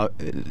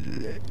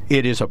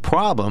it is a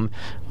problem,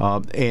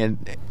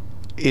 and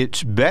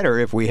it's better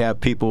if we have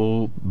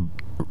people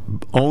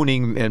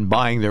owning and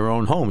buying their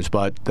own homes,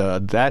 but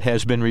that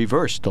has been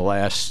reversed the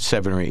last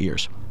 7 or 8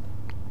 years.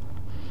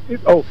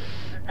 Oh,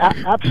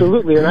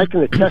 absolutely, and I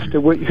can attest to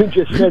what you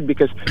just said,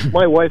 because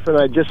my wife and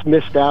I just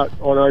missed out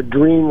on our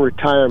dream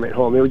retirement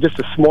home. It was just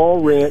a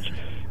small ranch,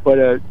 but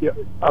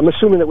I'm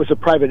assuming it was a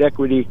private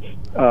equity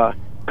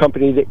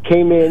company that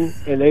came in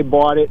and they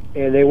bought it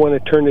and they want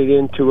to turn it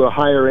into a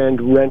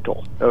higher-end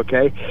rental,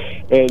 okay?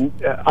 And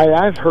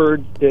I've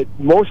heard that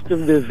most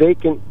of the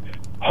vacant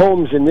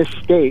homes in this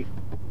state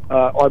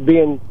are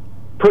being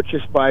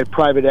purchased by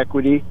private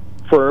equity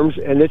firms,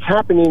 and it's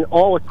happening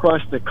all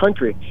across the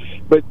country.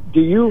 But do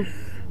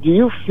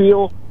you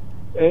feel,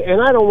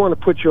 and I don't want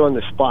to put you on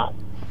the spot,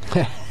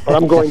 but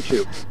I'm going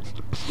to,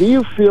 do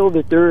you feel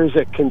that there is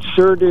a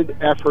concerted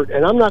effort,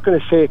 and I'm not going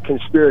to say a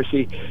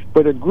conspiracy,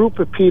 but a group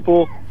of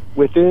people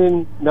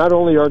within not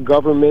only our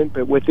government,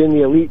 but within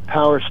the elite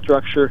power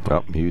structure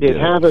that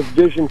have a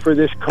vision for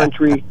this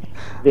country,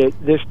 that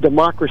this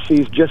democracy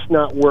is just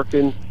not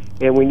working,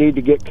 and we need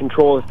to get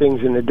control of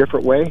things in a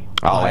different way?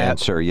 I'll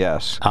answer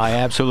yes. I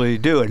absolutely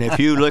do. And if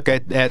you look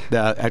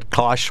at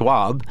Klaus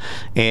Schwab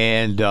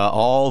and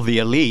all the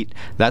elite,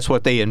 that's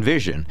what they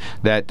envision.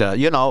 That,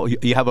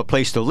 you have a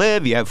place to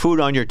live, you have food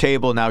on your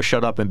table, now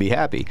shut up and be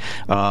happy.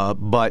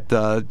 But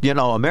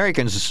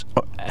Americans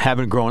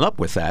haven't grown up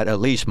with that. At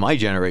least my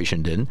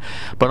generation didn't.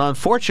 But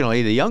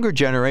unfortunately, the younger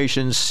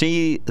generations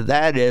see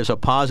that as a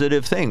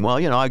positive thing. Well,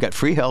 I got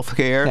free health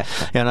care,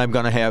 and I'm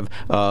going to have,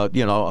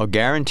 a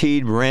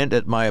guaranteed rent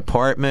at my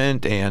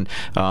apartment, and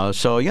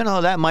so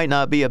that might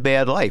not be a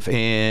bad life,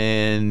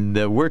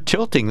 and we're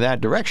tilting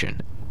that direction.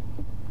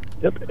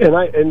 Yep,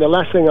 and the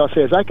last thing I'll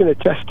say is I can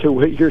attest to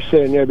what you're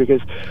saying there,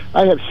 because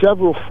I have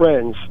several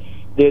friends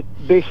that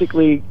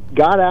basically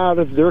got out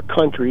of their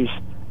countries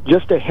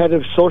just ahead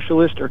of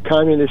socialist or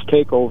communist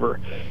takeover,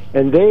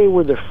 and they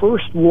were the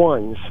first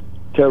ones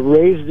to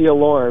raise the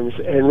alarms,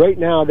 and right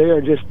now they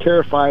are just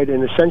terrified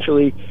and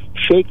essentially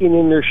shaking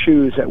in their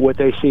shoes at what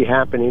they see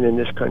happening in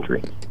this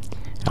country.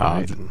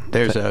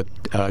 There's a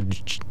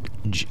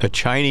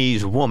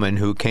Chinese woman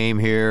who came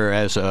here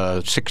as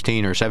a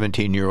 16 or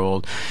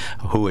 17-year-old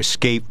who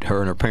escaped, her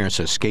and her parents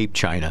escaped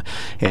China,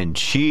 and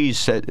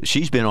she's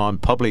been on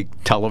public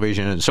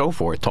television and so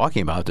forth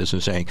talking about this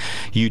and saying,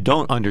 you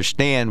don't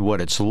understand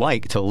what it's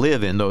like to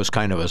live in those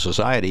kind of a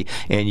society,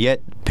 and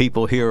yet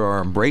people here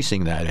are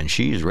embracing that, and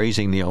she's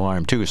raising the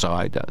alarm too.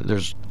 So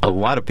there's a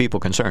lot of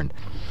people concerned.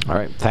 All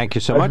right. Thank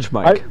you so much,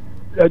 Mike.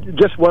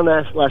 Just one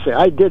last thing.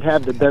 I did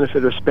have the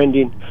benefit of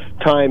spending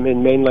time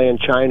in mainland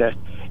China,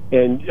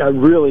 and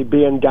really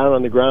being down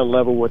on the ground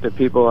level with the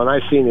people. And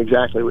I've seen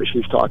exactly what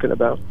she's talking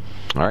about.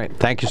 All right.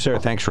 Thank you, sir.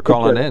 Thanks for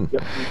calling in.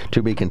 Yep.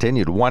 To be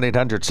continued.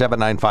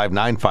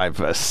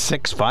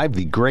 1-800-795-9565.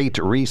 The Great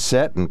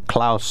Reset, and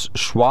Klaus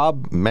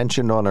Schwab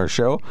mentioned on our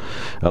show,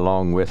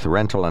 along with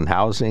rental and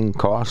housing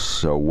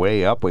costs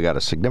way up. We got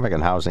a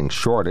significant housing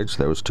shortage.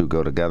 Those two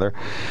go together.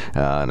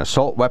 An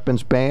assault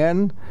weapons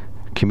ban.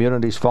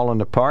 Communities falling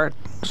apart.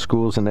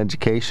 Schools and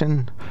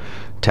education.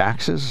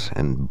 Taxes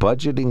and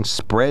budgeting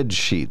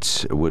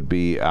spreadsheets would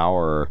be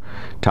our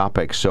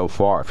topic so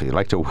far. If you'd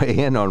like to weigh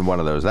in on one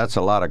of those, that's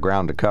a lot of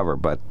ground to cover,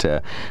 but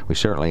we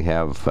certainly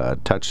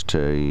have touched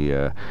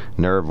a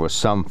nerve with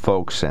some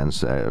folks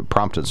and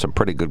prompted some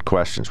pretty good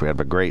questions. We have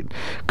a great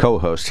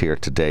co-host here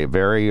today,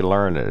 very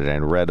learned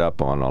and read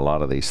up on a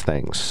lot of these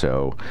things.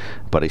 So,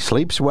 but he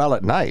sleeps well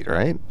at night,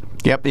 right?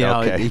 Yep,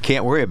 you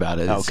can't worry about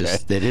it. It's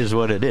just, it is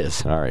what it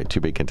is. All right,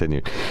 to be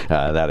continued.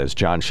 That is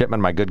John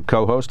Shipman, my good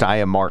co-host. I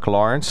am Mark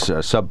Lawrence,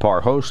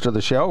 subpar host of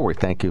the show. We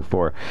thank you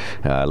for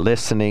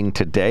listening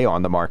today.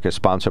 On the Mark is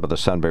sponsored by the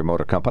Sunbury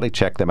Motor Company.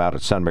 Check them out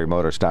at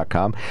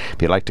sunburymotors.com.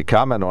 If you'd like to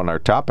comment on our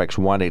topics,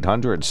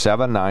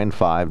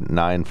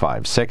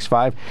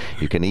 1-800-795-9565.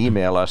 You can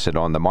email us at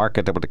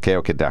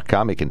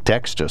onthemark@wkok.com. You can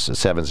text us at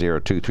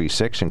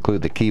 70236.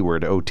 Include the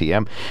keyword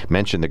OTM.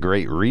 Mention the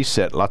Great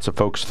Reset. Lots of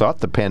folks thought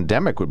the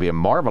pandemic would be a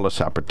marvelous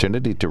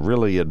opportunity to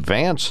really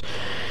advance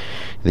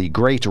the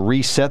Great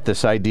Reset,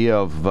 this idea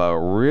of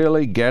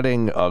really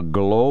getting a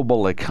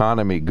global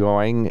economy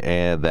going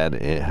that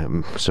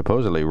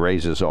supposedly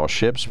raises all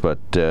ships, but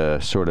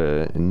sort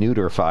of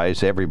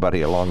neutrifies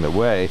everybody along the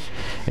way.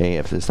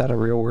 Is that a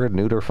real word,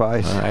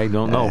 neutrifies? I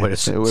don't know, but it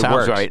sounds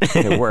works. right.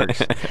 It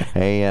works.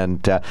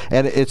 And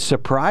it's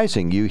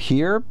surprising. You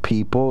hear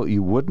people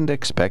you wouldn't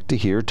expect to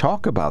hear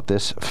talk about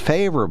this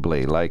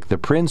favorably, like the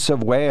Prince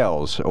of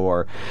Wales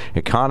or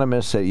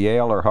economists at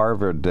Yale or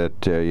Harvard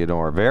that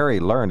are very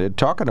learned,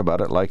 talking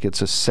about it like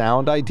it's a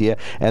sound idea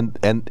and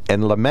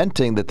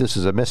lamenting that this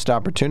is a missed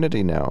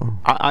opportunity now.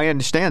 I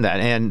understand that,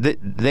 and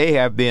they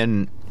have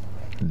been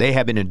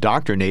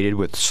indoctrinated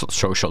with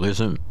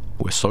socialism,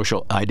 with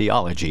social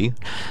ideology.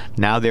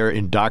 Now they're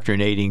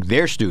indoctrinating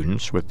their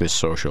students with this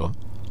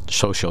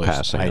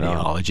socialist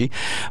ideology.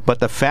 But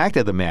the fact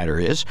of the matter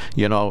is,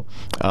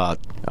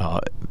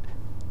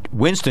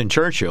 Winston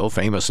Churchill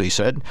famously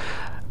said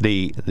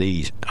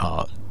that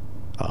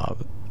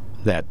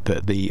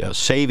the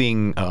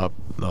saving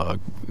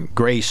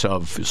grace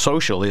of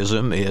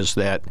socialism is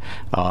that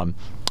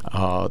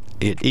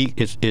it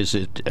is its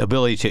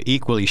ability to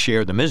equally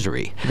share the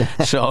misery.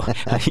 So,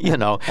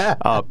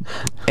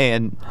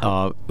 and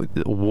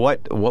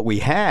what we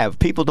have,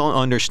 people don't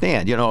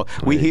understand.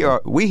 We hear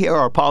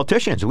our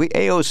politicians,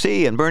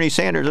 AOC and Bernie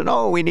Sanders,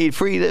 and we need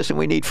free this and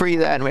we need free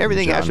that, and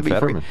everything has to be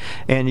free.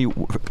 And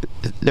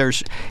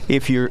if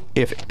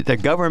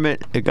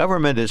the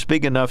government is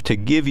big enough to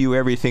give you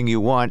everything you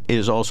want,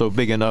 is also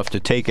big enough to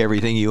take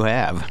everything you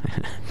have.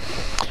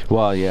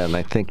 Well, yeah, and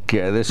I think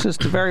this is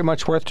very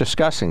much worth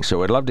discussing,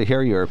 so I'd love to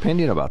hear your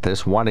opinion about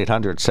this.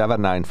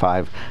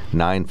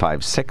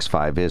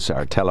 1-800-795-9565 is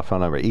our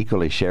telephone number.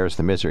 Equally shares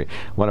the misery.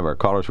 One of our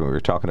callers, when we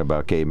were talking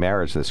about gay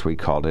marriage this week,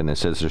 called in and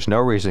says there's no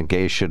reason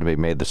gays shouldn't be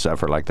made to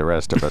suffer like the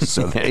rest of us,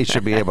 so they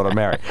should be able to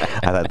marry.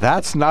 I thought,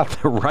 that's not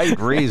the right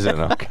reason,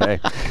 okay?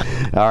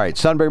 All right,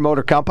 Sunbury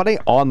Motor Company.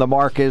 On the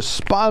Mark is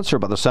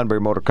sponsored by the Sunbury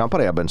Motor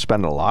Company. I've been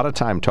spending a lot of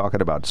time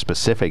talking about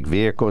specific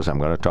vehicles. I'm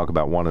going to talk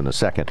about one in a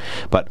second.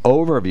 But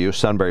overview,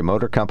 Sunbury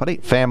Motor Company,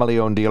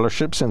 family-owned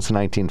dealership since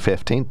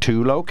 1915,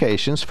 2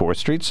 locations, 4th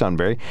Street,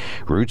 Sunbury,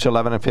 routes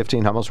 11 and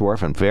 15, Hummels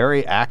Wharf, and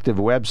very active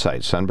website,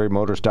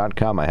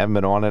 sunburymotors.com. I haven't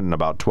been on it in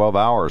about 12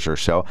 hours or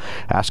so,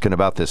 asking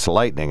about this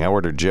Lightning. I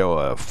ordered Joe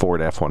a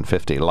Ford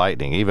F-150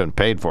 Lightning, even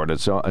paid for it.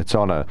 It's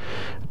on a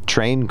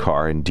train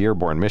car in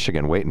Dearborn,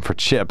 Michigan, waiting for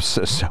chips.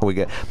 So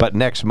but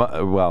next month,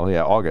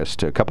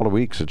 August, a couple of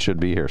weeks, it should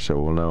be here, so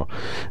we'll know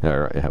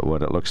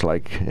what it looks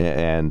like.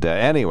 And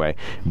anyway,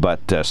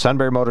 but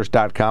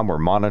sunburymotors.com, we're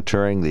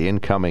monitoring the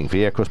incoming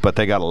vehicles, but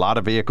they got a lot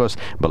of vehicles.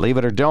 Believe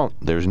it or don't,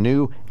 there's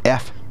new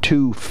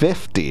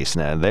F-250s.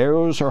 Now,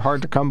 those are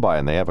hard to come by,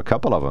 and they have a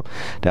couple of them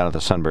down at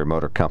the Sunbury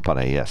Motor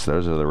Company. Yes,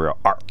 those are the real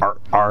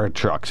R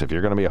trucks. If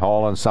you're going to be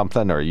hauling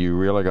something, or you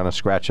really going to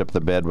scratch up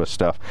the bed with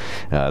stuff,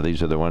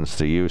 these are the ones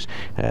to use.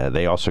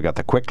 They also got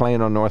the Quick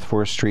Lane on North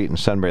 4th Street in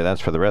Sunbury.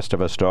 That's for the rest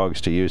of us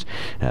dogs to use.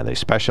 They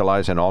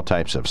specialize in all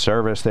types of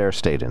service there,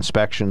 state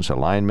inspections,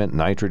 alignment,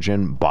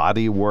 nitrogen,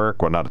 body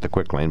work. Well, not at the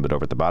Quick Lane, but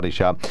over at the body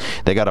shop.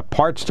 They got a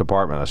parts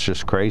department that's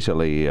just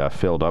crazily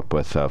filled up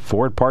with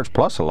Ford parts,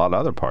 plus a lot of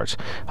other parts.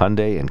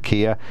 Hyundai and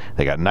Kia.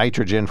 They got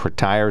nitrogen for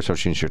tires,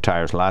 which means your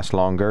tires last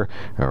longer,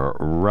 or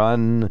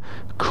run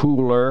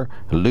cooler,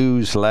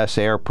 lose less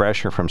air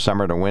pressure from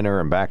summer to winter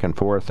and back and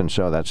forth, and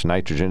so that's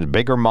nitrogen.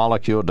 Bigger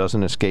molecule,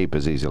 doesn't escape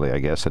as easily, I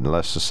guess, and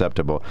less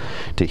susceptible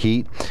to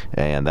heat,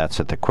 and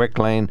that's at the Quick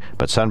Lane.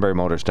 But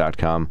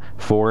sunburymotors.com,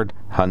 Ford,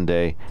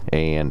 Hyundai,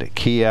 and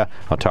Kia.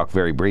 I'll talk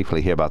very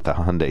briefly here about the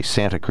Hyundai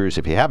Santa Cruz.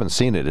 If you haven't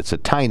seen it, it's a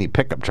tiny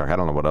pickup truck. I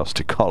don't know what else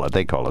to call it.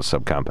 They call it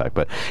subcompact,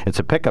 but it's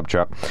a pickup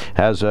truck.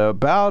 Has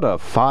about about a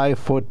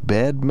 5-foot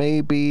bed,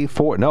 maybe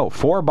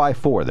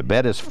 4x4. The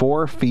bed is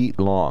 4 feet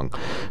long,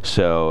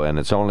 so, and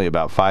it's only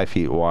about 5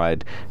 feet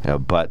wide.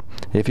 But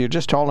if you're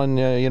just hauling,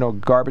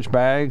 garbage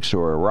bags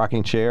or a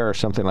rocking chair or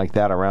something like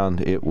that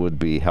around, it would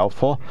be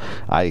helpful.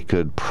 I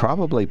could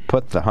probably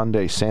put the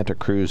Hyundai Santa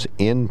Cruz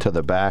into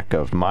the back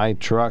of my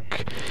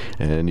truck,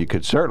 and you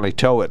could certainly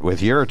tow it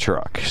with your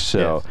truck.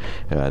 So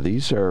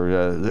these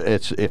are,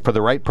 it's for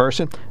the right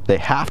person, they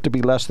have to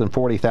be less than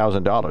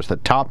 $40,000. The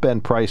top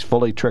end price,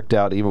 fully tricked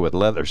out, even with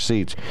leather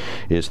seats,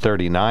 is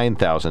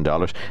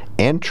 $39,000.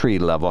 Entry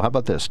level, how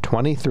about this?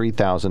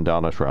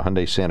 $23,000 for a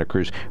Hyundai Santa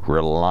Cruz.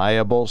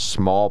 Reliable,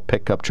 small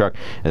pickup truck.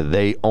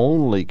 They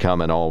only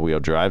come in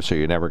all-wheel drive, so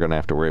you're never going to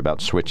have to worry about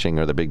switching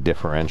or the big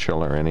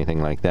differential or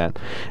anything like that.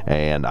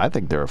 And I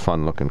think they're a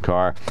fun-looking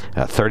car.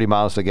 30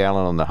 miles a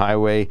gallon on the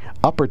highway,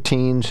 upper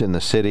teens in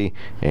the city,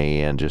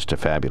 and just a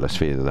fabulous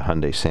vehicle. The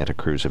Hyundai Santa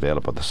Cruz,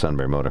 available at the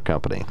Sunbury Motor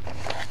Company.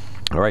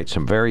 All right,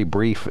 some very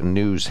brief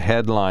news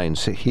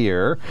headlines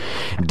here.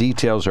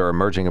 Details are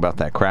emerging about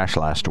that crash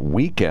last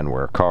weekend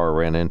where a car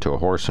ran into a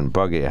horse and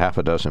buggy. A half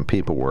a dozen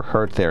people were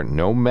hurt there.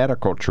 No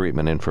medical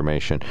treatment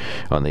information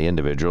on the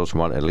individuals,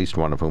 at least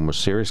one of whom was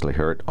seriously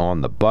hurt on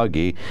the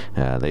buggy.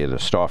 They had a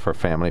Stauffer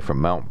family from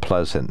Mount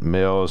Pleasant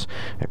Mills.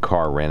 A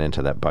car ran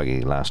into that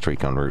buggy last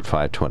week on Route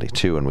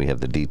 522, and we have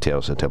the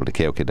details at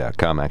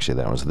WKOK.com. Actually,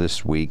 that was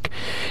this week.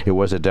 It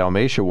was a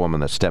Dalmatia woman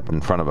that stepped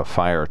in front of a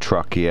fire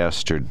truck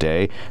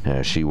yesterday.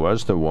 She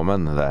was the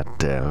woman that,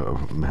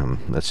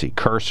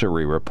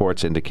 cursory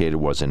reports indicated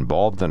was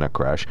involved in a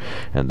crash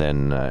and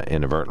then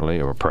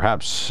inadvertently, or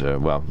perhaps,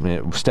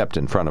 stepped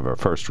in front of a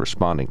first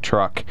responding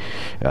truck.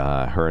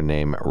 Her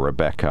name,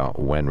 Rebecca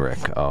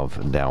Wenrick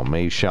of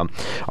Dalmatia.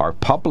 Are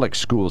public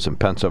schools in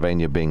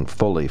Pennsylvania being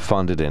fully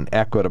funded and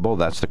equitable?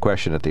 That's the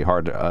question at the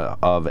heart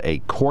of a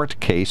court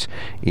case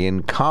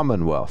in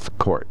Commonwealth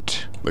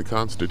Court. The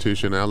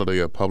constitutionality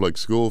of public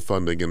school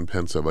funding in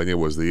Pennsylvania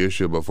was the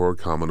issue before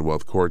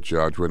Commonwealth Court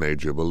Judge Renee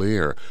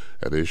Jubelier.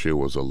 At issue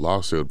was a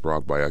lawsuit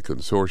brought by a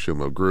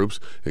consortium of groups,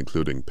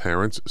 including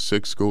parents,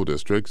 6 school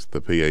districts,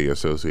 the PA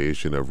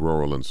Association of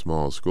Rural and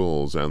Small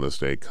Schools, and the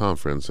State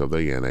Conference of the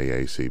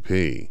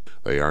NAACP.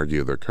 They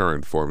argue the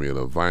current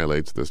formula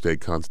violates the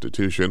state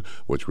constitution,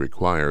 which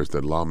requires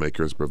that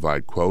lawmakers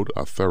provide, quote,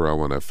 a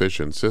thorough and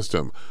efficient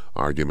system.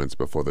 Arguments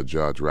before the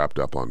judge wrapped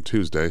up on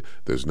Tuesday.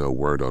 There's no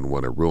word on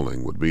when a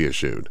ruling would be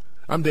issued.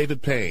 I'm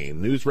David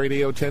Payne, News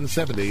Radio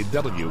 1070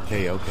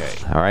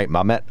 WKOK. All right,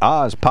 Mehmet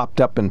Oz popped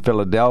up in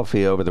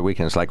Philadelphia over the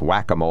weekend. It's like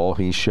whack-a-mole.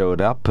 He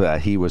showed up.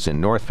 He was in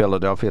North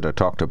Philadelphia to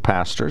talk to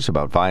pastors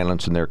about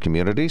violence in their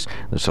communities.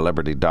 The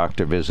celebrity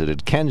doctor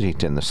visited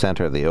Kensington, the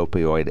center of the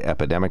opioid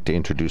epidemic, to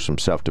introduce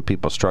himself to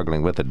people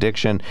struggling with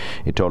addiction.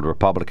 He told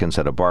Republicans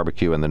at a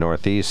barbecue in the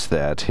Northeast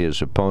that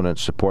his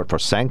opponents' support for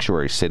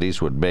sanctuary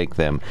cities would make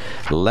them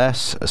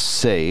less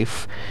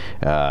safe.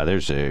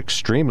 There's an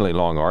extremely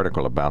long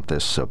article about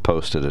this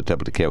posted at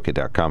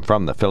WKOK.com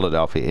from the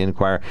Philadelphia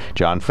Inquirer.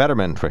 John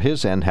Fetterman, for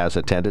his end, has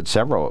attended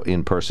several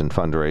in-person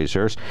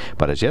fundraisers,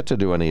 but has yet to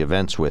do any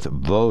events with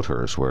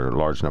voters where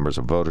large numbers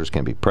of voters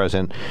can be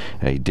present.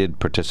 He did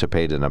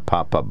participate in a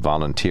pop-up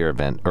volunteer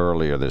event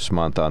earlier this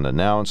month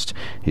unannounced.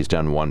 He's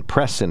done one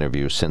press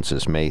interview since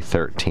his May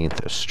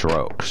 13th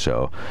stroke.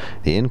 So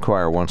the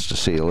Inquirer wants to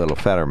see a little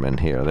Fetterman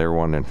here. They're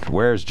wondering,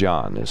 where's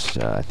John, is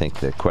I think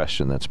the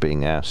question that's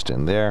being asked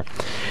in there.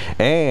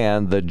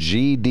 And the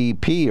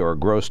GDP, or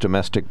gross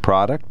domestic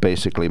product,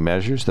 basically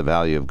measures the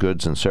value of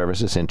goods and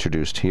services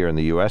introduced here in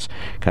the U.S.,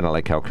 kind of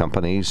like how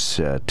companies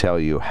tell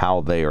you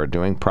how they are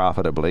doing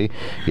profitably.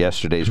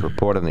 Yesterday's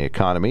report on the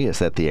economy is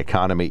that the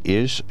economy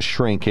is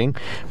shrinking.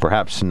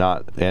 Perhaps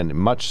not, and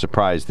much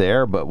surprise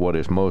there, but what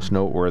is most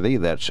noteworthy,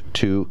 that's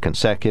 2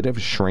 consecutive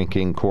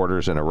shrinking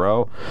quarters in a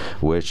row,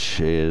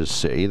 which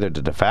is either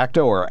the de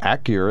facto or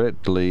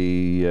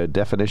accurately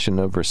definition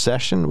of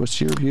recession. What's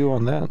your view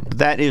on that?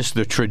 That is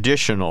the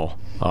traditional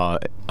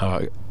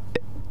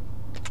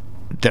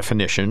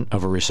definition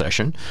of a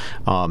recession.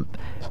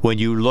 When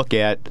you look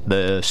at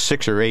the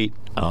 6 or 8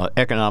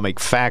 economic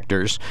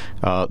factors,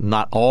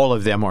 not all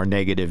of them are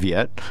negative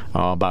yet.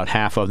 About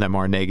half of them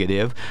are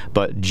negative.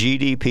 But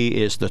GDP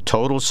is the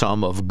total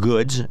sum of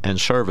goods and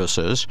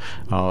services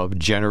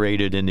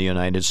generated in the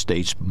United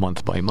States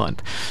month by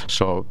month.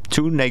 So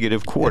 2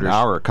 negative quarters. And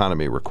our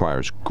economy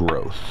requires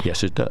growth.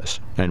 Yes, it does.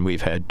 And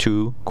we've had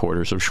 2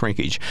 quarters of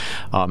shrinkage.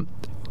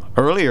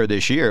 Earlier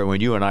this year,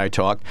 when you and I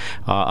talked,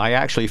 I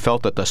actually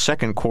felt that the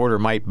second quarter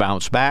might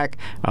bounce back.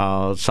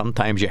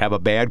 Sometimes you have a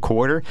bad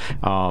quarter,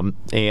 and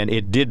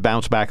it did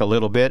bounce back a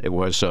little bit. It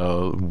was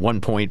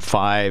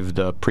 1.5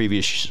 the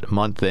previous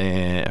month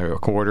or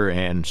quarter,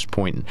 and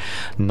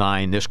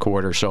 0.9 this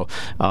quarter. So,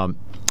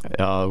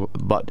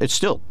 but it's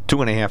still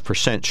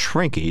 2.5%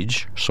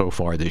 shrinkage so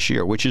far this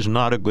year, which is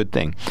not a good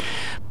thing.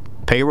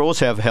 Payrolls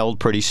have held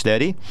pretty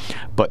steady,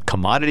 but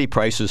commodity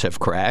prices have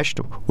crashed,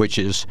 which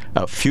is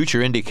a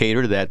future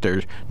indicator that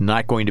they're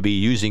not going to be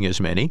using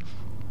as many.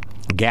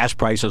 Gas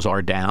prices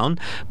are down,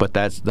 but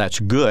that's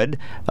good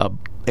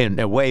in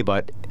a way,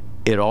 but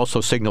it also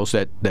signals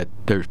that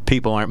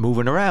people aren't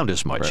moving around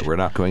as much. Right, we're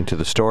not going to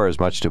the store as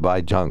much to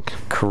buy junk.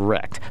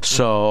 Correct.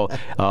 So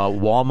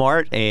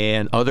Walmart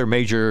and other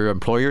major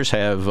employers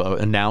have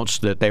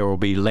announced that they will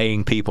be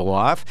laying people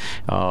off.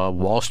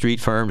 Wall Street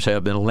firms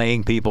have been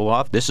laying people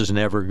off. This is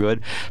never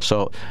good.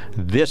 So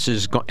this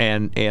is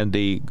and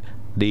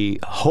the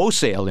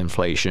wholesale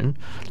inflation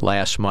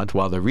last month,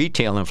 while the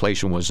retail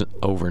inflation was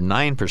over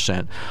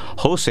 9%,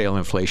 wholesale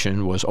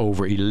inflation was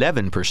over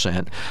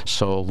 11%.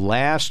 So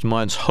last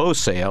month's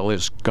wholesale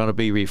is going to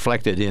be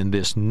reflected in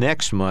this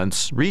next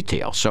month's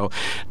retail. So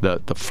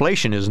the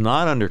inflation is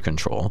not under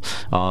control.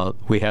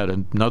 We had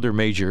another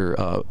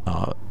major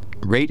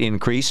rate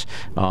increase.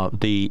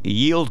 The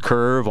yield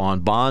curve on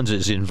bonds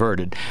is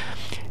inverted.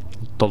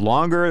 The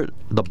longer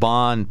the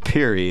bond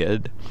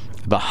period,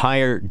 the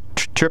higher,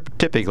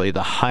 typically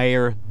the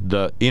higher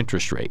the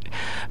interest rate,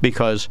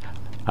 because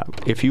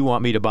if you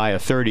want me to buy a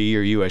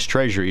 30-year U.S.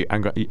 Treasury,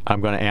 I'm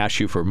going to ask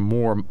you for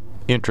more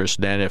interest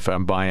than if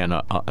I'm buying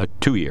a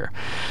 2-year.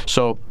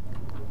 So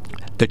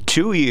the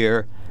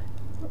 2-year,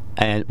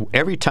 and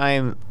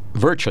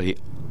virtually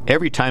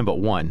every time but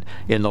one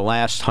in the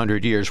last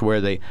 100 years where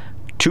the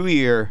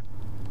 2-year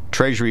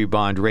Treasury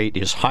bond rate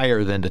is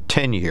higher than the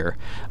 10-year,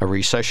 a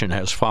recession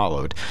has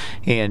followed.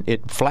 And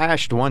it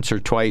flashed once or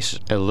twice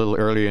a little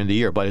earlier in the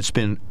year, but it's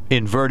been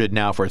inverted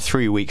now for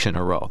 3 weeks in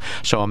a row.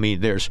 So, I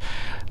mean, there's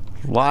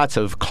lots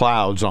of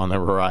clouds on the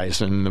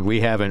horizon. We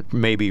haven't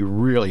maybe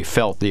really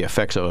felt the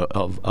effects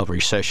of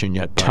recession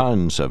yet.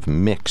 Tons of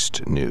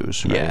mixed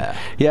news. Right? Yeah.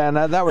 Yeah, and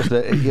that was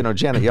the,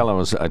 Janet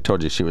Yellen I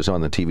told you she was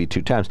on the TV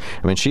 2 times.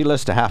 I mean, she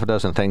listed half a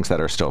dozen things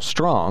that are still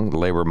strong, the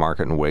labor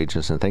market and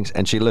wages and things,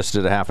 and she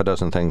listed a half a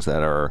dozen things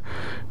that are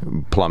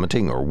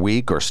plummeting or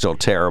weak or still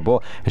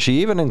terrible. And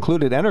she even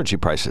included energy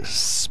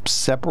prices,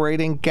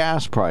 separating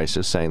gas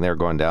prices, saying they're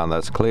going down,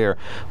 that's clear.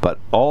 But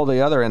all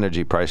the other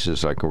energy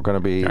prices, like we're going to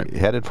be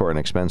headed for an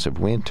expensive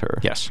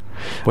winter. Yes.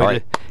 All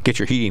right. Get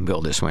your heating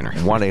bill this winter.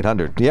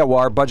 1-800. Yeah, well,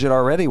 our budget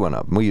already went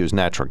up. We use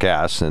natural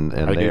gas, and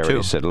they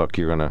already said, look,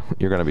 you're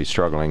gonna be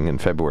struggling in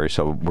February,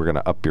 so we're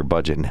gonna up your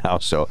budget now.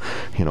 So,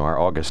 our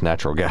August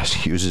natural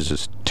gas uses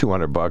is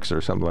 $200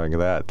 or something like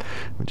that,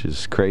 which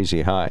is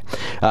crazy high.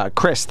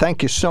 Chris,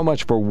 thank you so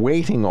much for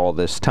waiting all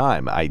this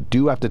time. I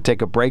do have to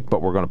take a break,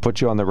 but we're going to put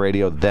you on the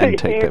radio, then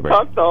take the break. You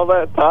talked all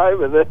that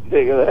time, and then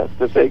you're going to have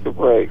to take a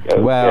break.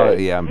 Okay. Well,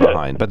 yeah, I'm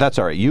behind, but that's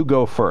all right. You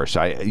go first.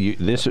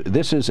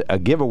 This is a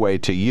giveaway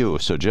to you,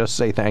 so just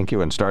say thank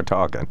you and start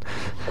talking.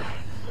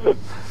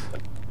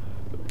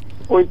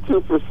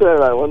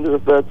 0.2%. I wonder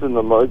if that's in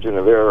the margin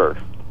of error.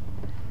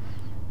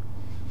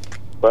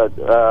 But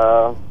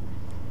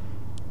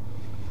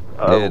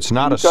it's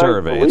not a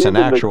survey; it's an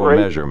actual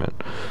measurement.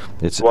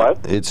 It's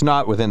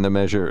not within the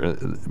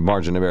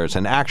margin of error. It's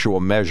an actual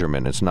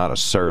measurement. It's not a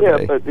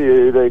survey. Yeah, but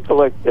they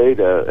collect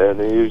data,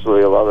 and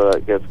usually a lot of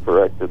that gets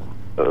corrected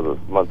a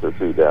month or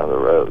two down the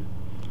road.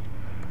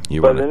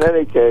 But in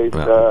any case,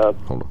 so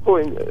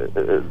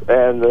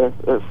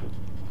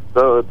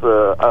it's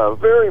a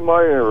very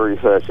minor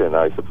recession,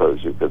 I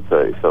suppose you could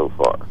say, so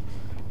far.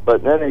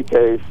 But in any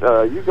case,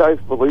 you guys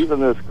believe in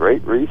this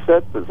great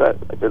reset?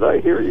 Did I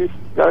hear you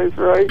guys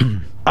right?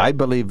 I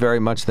believe very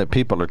much that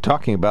people are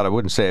talking about it. I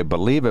wouldn't say I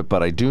believe it,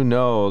 but I do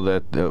know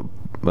that,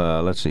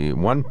 let's see,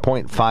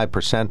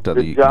 1.5% of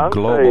the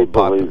global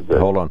population.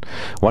 Hold on.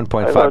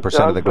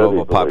 1.5% of the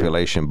global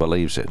population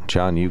believes it.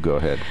 John, you go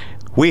ahead.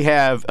 We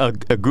have a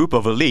group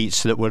of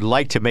elites that would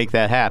like to make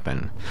that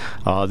happen.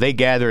 They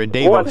gather in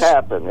Davos. What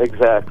happened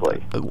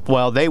exactly?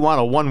 Well, they want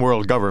a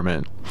one-world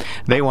government.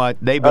 Oh,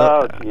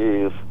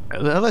 jeez.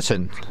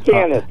 Listen.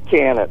 Can it?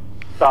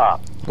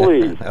 Stop.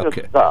 Please,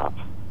 okay. Just stop.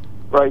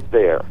 Right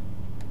there.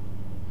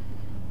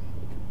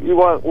 You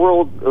want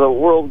the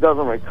world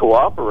government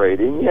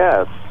cooperating?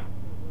 Yes.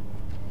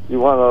 You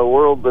want a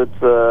world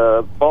that's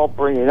all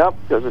bringing up,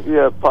 because if you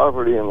have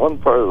poverty in one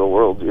part of the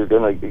world, you're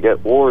going to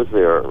get wars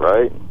there,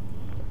 right?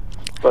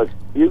 But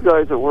you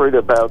guys are worried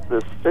about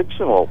this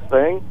fictional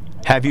thing.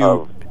 Have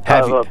a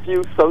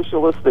few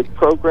socialistic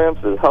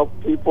programs that help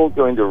people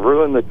going to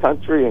ruin the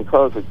country and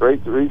cause a great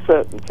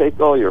reset and take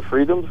all your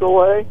freedoms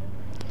away?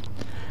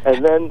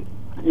 And then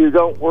you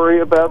don't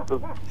worry about the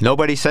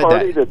Nobody said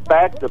party that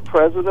backed the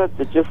president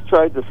that just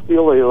tried to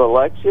steal the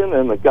election,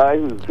 and the guy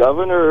who's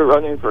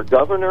running for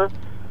governor,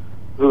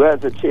 who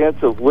has a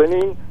chance of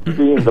winning,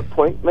 being the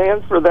point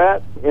man for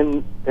that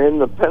in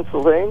the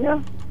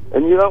Pennsylvania?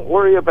 And you don't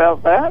worry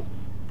about that?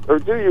 Or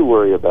do you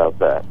worry about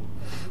that?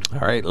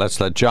 All right,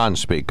 let's let John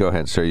speak. Go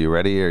ahead, sir. You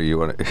ready, or you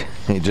want to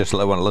want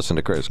to listen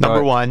to Chris?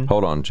 Number one.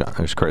 Hold on, John.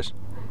 There's Chris.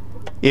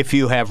 If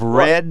you have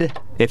read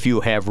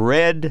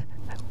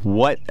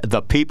what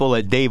the people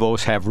at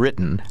Davos have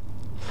written,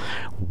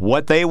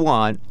 what they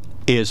want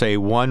is a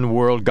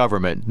one-world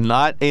government,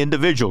 not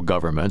individual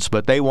governments,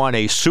 but they want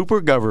a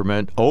super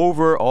government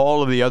over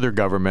all of the other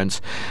governments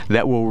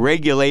that will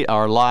regulate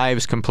our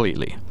lives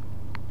completely.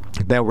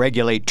 They'll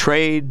regulate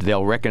trade.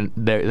 They'll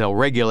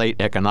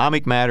regulate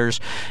economic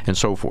matters and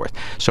so forth.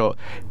 So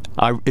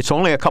it's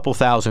only a couple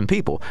thousand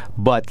people,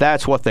 but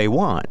that's what they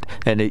want.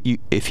 And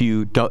if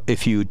you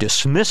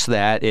dismiss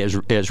that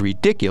as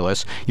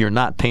ridiculous, you're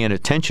not paying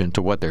attention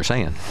to what they're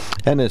saying.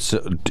 And its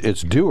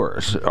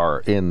doers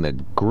are in the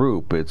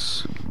group.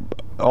 It's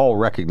all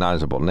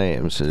recognizable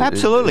names.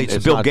 Absolutely,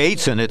 it's Bill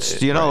Gates, and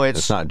it's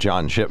it's not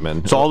John Shipman.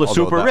 It's all the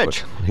super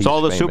rich. It's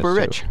all the super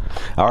rich.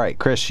 All right,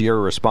 Chris,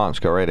 your response.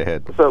 Go right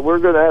ahead. So we're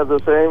going to have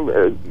the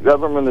same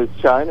government as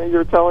China,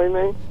 you're telling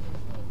me?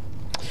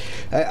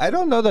 I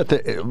don't know that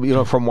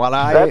from what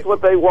that's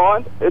what they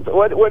want.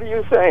 What are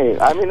you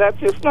saying? I mean, that's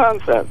just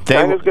nonsense.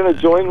 China's going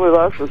to join with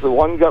us as a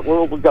one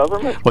world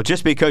government. Well,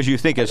 just because you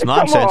think it's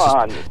nonsense,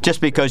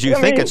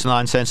 it's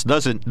nonsense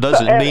doesn't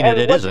mean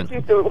it isn't.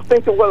 You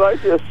think of what I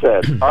just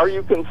said. Are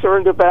you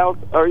concerned about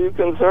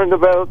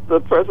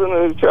the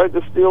president who tried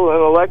to steal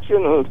an election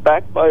and was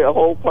backed by a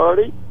whole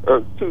party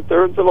or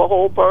 2/3 of a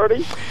whole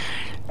party?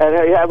 And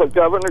you have a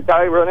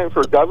guy running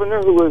for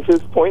governor who was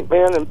his point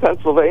man in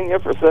Pennsylvania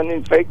for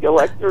sending fake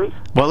electors.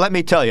 Well, let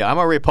me tell you, I'm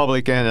a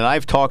Republican, and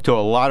I've talked to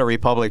a lot of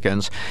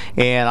Republicans,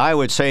 and I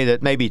would say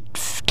that maybe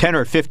 10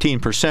 or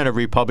 15% of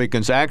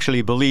Republicans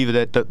actually believe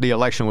that the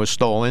election was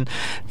stolen.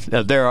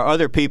 There are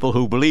other people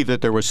who believe that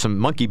there was some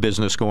monkey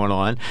business going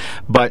on.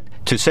 But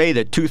to say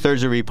that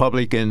 2/3 of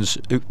Republicans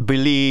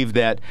believe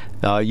that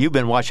you've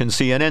been watching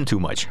CNN too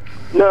much.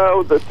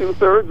 No, the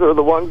 2/3 are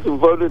the ones who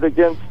voted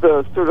against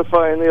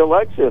certifying the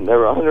election. There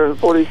were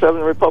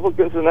 147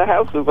 Republicans in the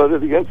House who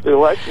voted against the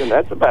election.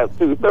 That's about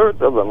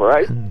 2/3 of them,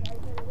 right?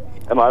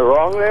 Am I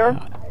wrong there?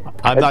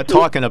 I'm not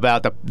talking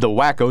about the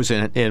wackos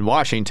in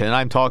Washington.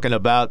 I'm talking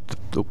about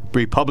the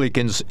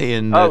Republicans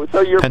in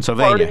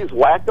Pennsylvania. Party's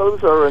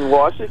wackos are in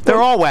Washington?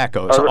 They're all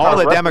wackos. All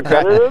the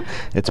Democrats.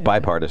 It's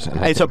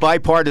bipartisan. It's a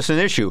bipartisan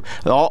issue.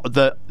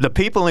 The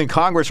people in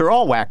Congress are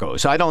all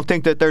wackos. I don't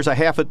think that there's a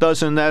half a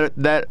dozen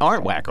that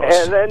aren't wackos.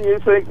 And then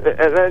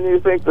you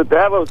think the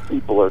Davos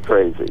people are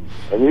crazy,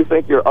 and you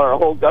think our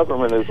whole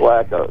government is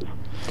wackos.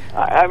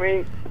 I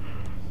mean,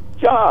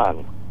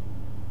 John,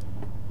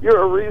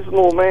 you're a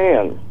reasonable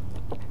man.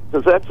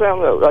 Does that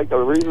sound like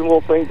a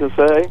reasonable thing to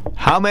say?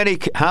 How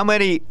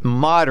many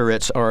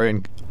moderates are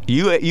in?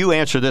 You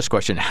answer this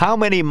question. How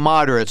many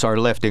moderates are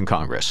left in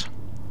Congress?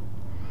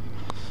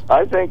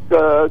 I think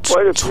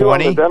quite a few on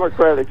the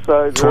Democratic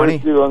side, very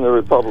few on the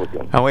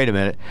Republican. Oh, wait a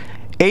minute.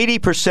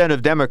 80%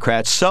 of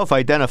Democrats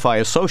self-identify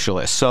as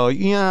socialists, so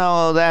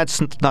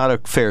that's not a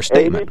fair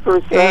statement.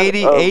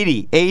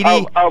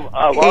 80%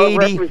 of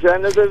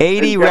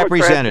 80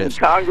 representatives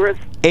in Congress.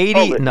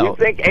 80. No, you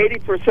think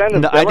 80%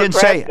 of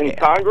Democrats in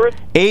Congress?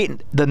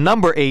 The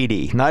number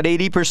 80, not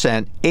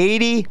 80%.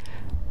 80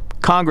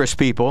 Congress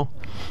people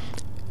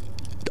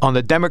on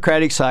the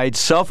Democratic side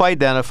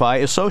self-identify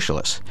as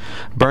socialists.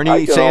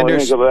 Bernie Sanders. I can only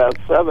think about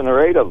 7 or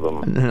 8 of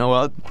them. No,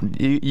 well,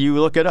 you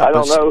look it up. I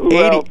don't know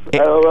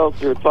who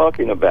else you're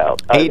talking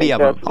about. 80 of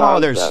them. Oh,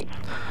 there's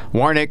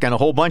Warnock and a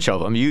whole bunch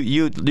of them.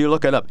 You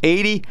look it up.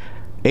 80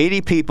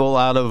 people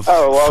out of.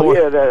 Oh well, 4,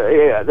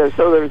 yeah.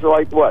 So there's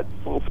like what?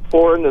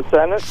 4 in the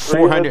Senate,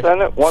 3 in the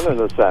Senate, 1 in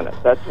the Senate.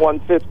 That's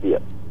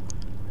 1/50th.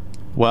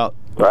 Well.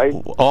 Right.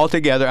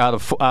 Altogether, out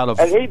of.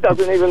 And he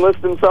doesn't even list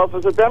himself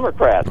as a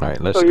Democrat. All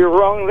right, so you're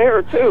wrong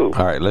there too.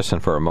 All right, listen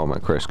for a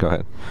moment, Chris. Go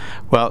ahead.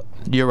 Well,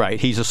 you're right.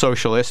 He's a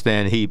socialist,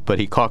 but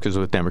he caucuses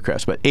with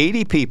Democrats. But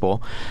 80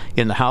 people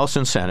in the House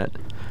and Senate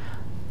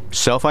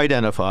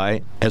self-identify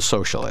as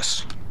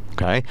socialists.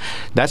 Okay,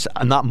 that's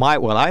not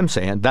what I'm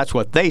saying. That's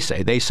what they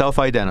say. They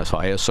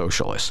self-identify as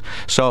socialists.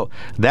 So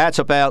that's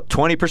about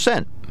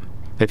 20%.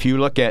 If you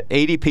look at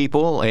 80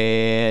 people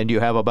and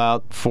you have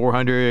about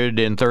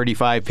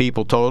 435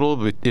 people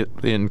total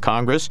in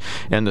Congress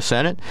and the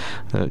Senate,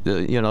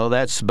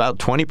 that's about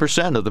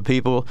 20% of the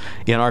people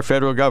in our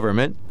federal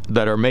government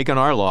that are making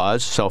our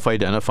laws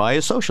self-identify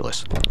as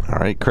socialists. All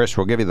right, Chris,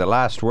 we'll give you the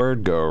last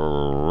word.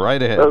 Go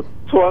right ahead. So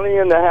 20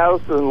 in the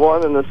House and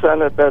 1 in the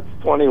Senate, that's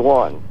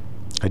 21.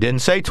 I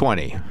didn't say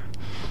 20.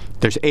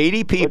 There's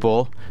 80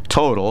 people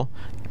total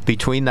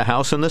between the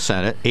House and the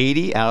Senate,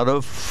 80 out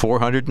of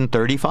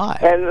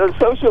 435. And the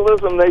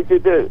socialism they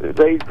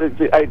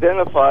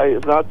identify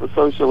is not the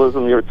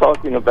socialism you're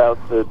talking about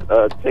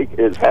that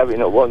is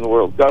having a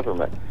one-world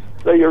government.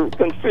 So you're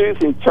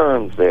confusing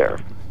terms there.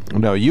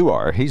 No, you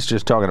are. He's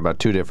just talking about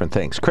 2 different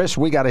things. Chris,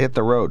 we got to hit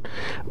the road.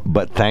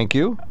 But thank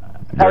you.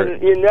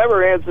 You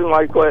never answered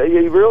my question.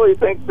 You really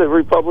think the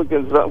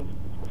Republicans,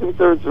 2/3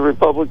 of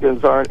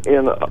Republicans aren't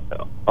in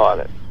on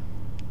it?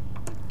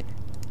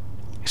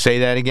 Say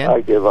that again?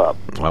 I give up.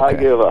 Okay. I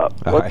give up.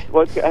 Right.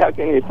 How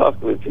can you talk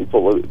to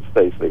people who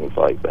say things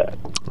like that?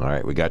 All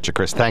right, we got you,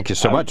 Chris. Thank you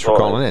so much for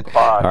calling in.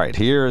 Bye. All right,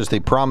 here's the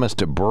promise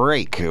to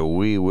break.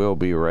 We will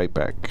be right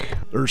back.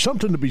 There's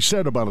something to be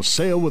said about a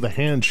sale with a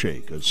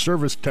handshake. A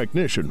service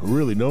technician who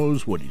really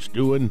knows what he's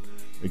doing.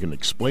 They can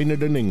explain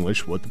it in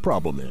English what the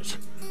problem is.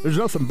 There's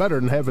nothing better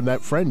than having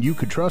that friend you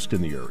could trust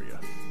in the area.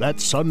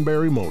 That's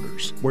Sunbury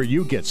Motors, where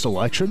you get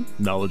selection,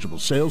 knowledgeable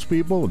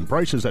salespeople, and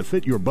prices that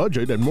fit your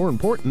budget, and more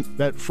important,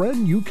 that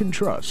friend you can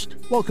trust.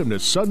 Welcome to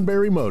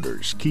Sunbury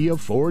Motors, Kia,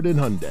 Ford, and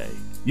Hyundai.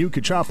 You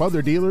could shop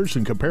other dealers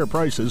and compare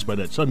prices, but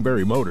at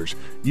Sunbury Motors,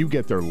 you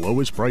get their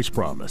lowest price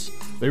promise.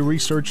 They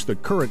research the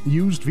current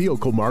used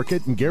vehicle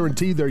market and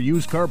guarantee their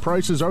used car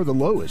prices are the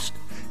lowest.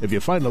 If you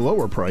find a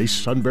lower price,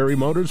 Sunbury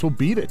Motors will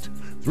beat it.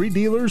 3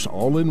 dealers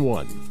all in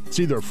one.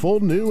 See their full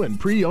new and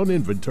pre-owned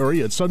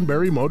inventory at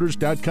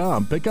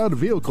sunburymotors.com. Pick out a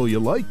vehicle you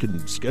like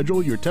and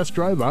schedule your test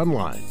drive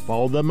online.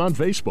 Follow them on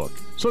Facebook.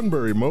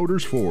 Sunbury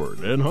Motors Ford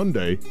and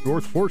Hyundai,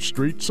 North 4th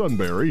Street,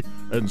 Sunbury,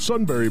 and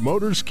Sunbury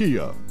Motors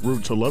Kia,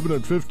 routes 11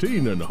 and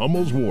 15 in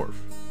Hummel's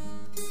Wharf.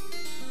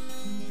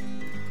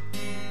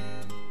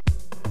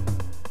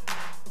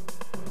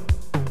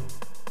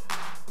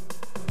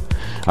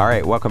 All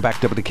right, welcome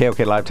back to the KOK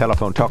Live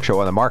Telephone Talk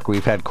Show on the Mark.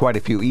 We've had quite a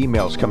few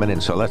emails coming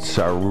in, so let's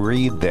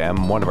read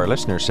them. One of our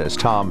listeners says,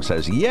 Tom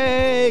says,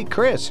 "Yay,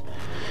 Chris!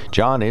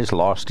 John is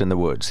lost in the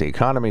woods. The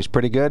economy is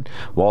pretty good.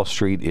 Wall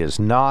Street is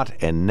not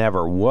and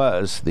never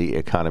was the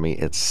economy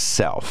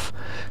itself,"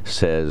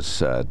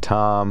 says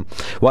Tom.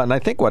 Well, and I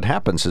think what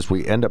happens is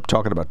we end up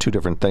talking about 3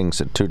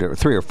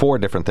 or 4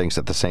 different things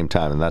at the same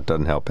time, and that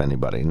doesn't help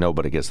anybody.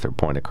 Nobody gets their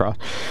point across.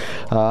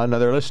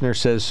 Another listener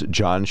says,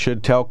 "John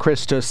should tell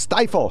Chris to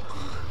stifle."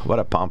 What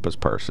a pompous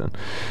person.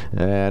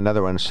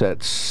 Another one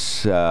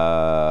says,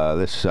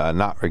 this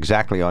not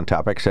exactly on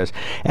topic, says,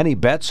 "Any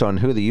bets on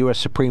who the U.S.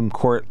 Supreme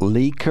Court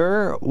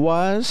leaker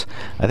was?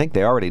 I think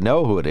they already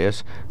know who it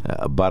is,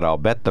 but I'll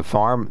bet the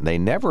farm they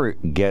never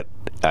get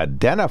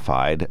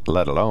identified,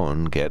 let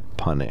alone get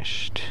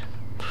punished."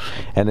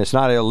 And it's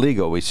not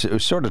illegal. We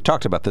sort of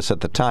talked about this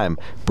at the time.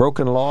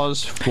 Broken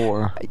laws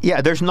for... Yeah,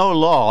 there's no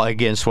law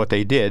against what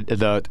they did.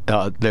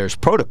 There's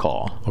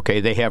protocol. Okay,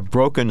 they have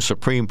broken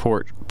Supreme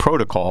Court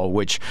protocol,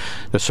 which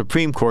the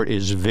Supreme Court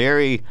is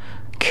very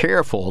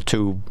careful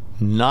to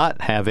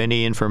not have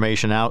any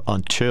information out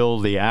until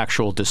the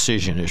actual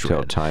decision is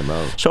read. Time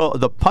out. So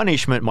the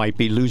punishment might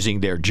be losing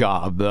their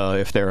job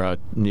if they're an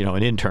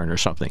intern or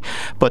something.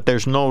 But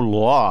there's no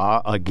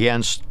law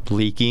against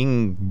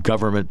leaking.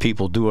 Government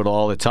people do it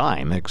all the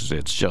time.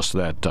 It's just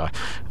that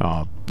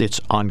it's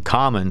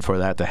uncommon for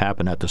that to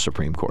happen at the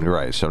Supreme Court.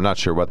 Right. So I'm not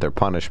sure what their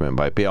punishment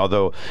might be,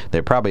 although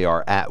they probably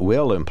are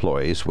at-will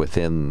employees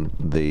within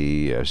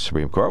the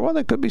Supreme Court. Well,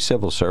 they could be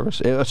civil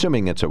service.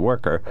 Assuming it's a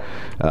worker,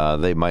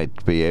 they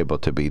might be able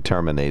to be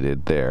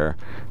terminated there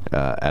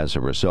as a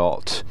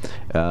result.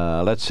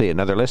 Let's see.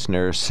 Another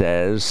listener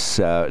says,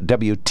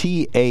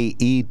 WTAE-TV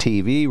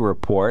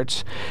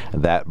reports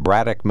that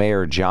Braddock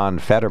Mayor John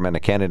Fetterman, a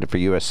candidate for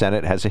U.S.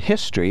 Senate, has a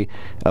history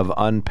of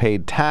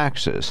unpaid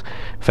taxes.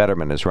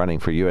 Fetterman is running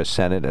for U.S.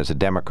 Senate as a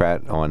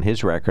Democrat. On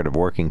his record of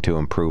working to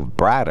improve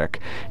Braddock,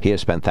 he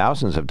has spent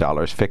thousands of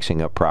dollars fixing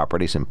up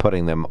properties and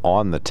putting them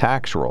on the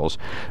tax rolls.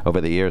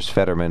 Over the years,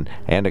 Fetterman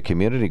and a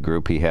community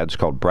group he heads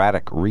called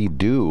Braddock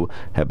Redo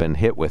have been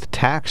hit with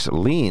tax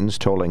liens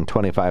totaling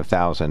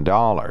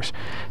 $25,000.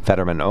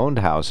 Fetterman owned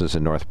houses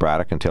in North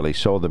Braddock until he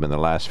sold them in the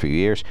last few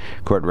years.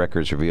 Court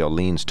records reveal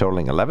liens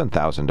totaling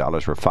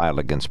 $11,000 were filed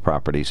against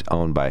properties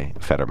owned by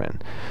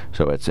Fetterman.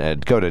 So it's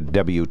go to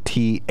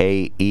WTAE.com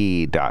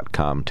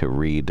to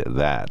read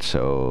that.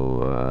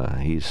 So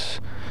he's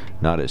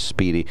not as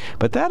speedy,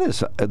 but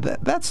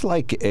that's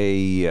like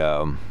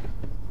a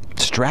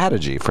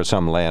strategy for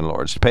some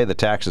landlords to pay the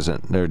taxes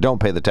or don't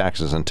pay the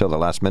taxes until the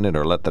last minute,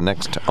 or let the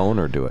next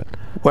owner do it.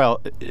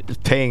 Well,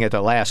 paying at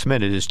the last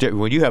minute is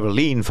when you have a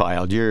lien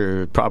filed,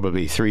 you're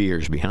probably 3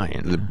 years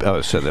behind.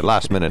 So the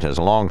last minute has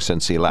long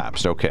since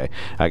elapsed. Okay,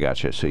 I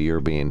got you. So you're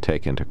being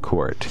taken to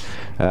court.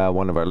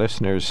 One of our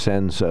listeners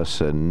sends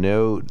us a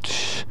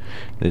note.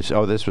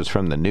 This was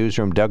from the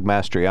newsroom. Doug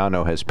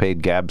Mastriano has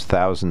paid Gabs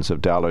thousands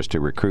of dollars to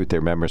recruit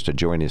their members to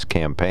join his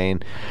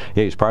campaign.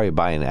 Yeah, he's probably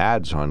buying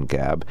ads on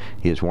Gab.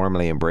 He has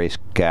warmly embraced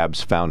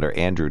Gab's founder,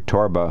 Andrew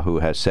Torba, who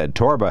has said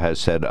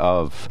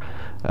of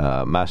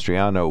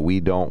Mastriano, "We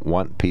don't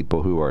want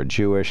people who are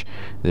Jewish.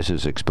 This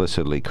is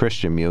explicitly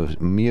Christian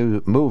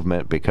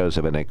movement because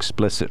of an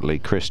explicitly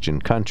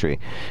Christian country,"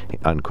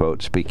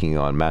 unquote. Speaking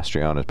on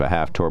Mastriano's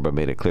behalf, Torba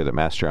made it clear that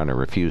Mastriano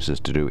refuses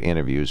to do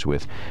interviews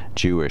with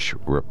Jewish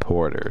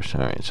reporters.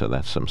 All right, so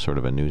that's some sort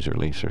of a news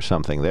release or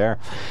something there.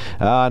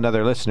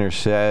 Another listener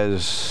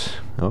says,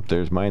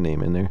 there's my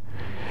name in there.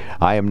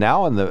 "I am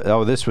now on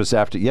the..." this was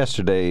after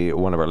yesterday.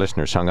 One of our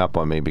listeners hung up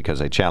on me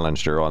because I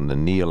challenged her on the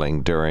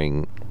kneeling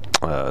during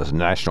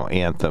national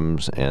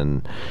anthems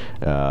and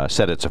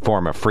said it's a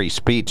form of free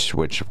speech,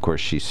 which of course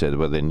she said,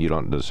 well, then you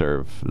don't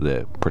deserve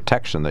the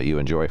protection that you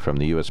enjoy from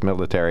the U.S.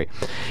 military.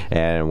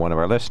 And one of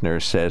our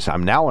listeners says,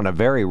 "I'm now in a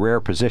very rare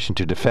position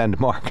to defend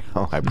Mark."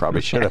 I probably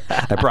should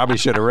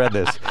have read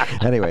this.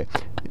 Anyway,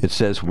 it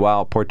says,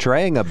 "While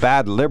portraying a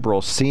bad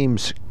liberal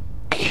seems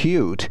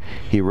cute,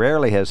 he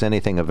rarely has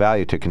anything of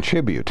value to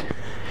contribute.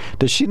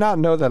 Does she not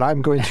know that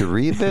I'm going to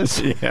read this?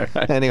 Yeah,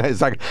 right. Anyway,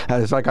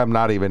 it's like I'm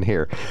not even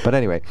here. But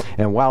anyway,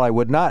 and while I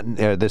would not,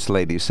 this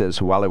lady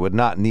says, while I would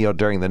not kneel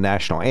during the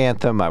national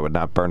anthem, I would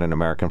not burn an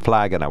American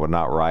flag, and I would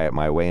not riot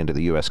my way into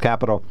the U.S.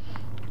 Capitol,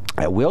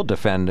 I will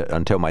defend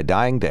until my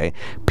dying day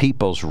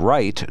people's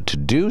right to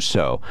do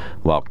so,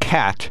 while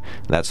Kat,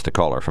 that's the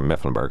caller from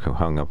Mifflinburg who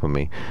hung up with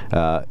me,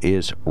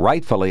 is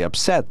rightfully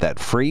upset that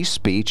free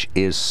speech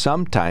is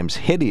sometimes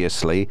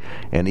hideously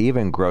and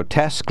even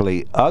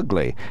grotesquely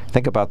ugly.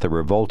 Think about the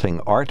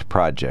revolting art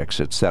projects,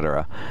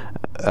 etc.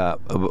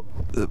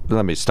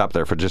 Let me stop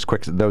there for just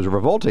quick. Those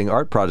revolting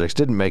art projects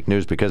didn't make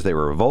news because they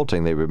were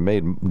revolting. They were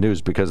made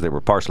news because they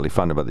were partially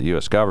funded by the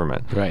U.S.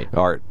 government. Right.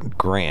 Art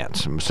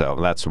grants. So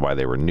that's why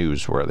they were news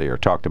where they are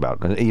talked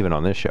about, even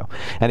on this show.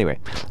 Anyway,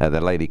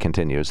 the lady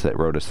continues that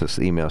wrote us this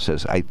email,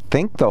 says, I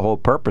think the whole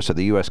purpose of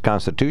the U.S.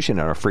 Constitution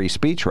and our free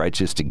speech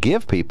rights is to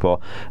give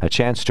people a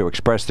chance to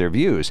express their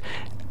views.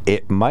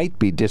 It might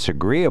be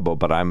disagreeable,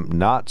 but I'm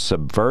not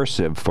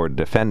subversive for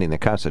defending the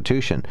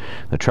Constitution.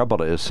 The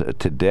trouble is,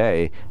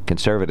 today,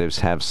 conservatives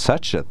have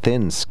such a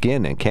thin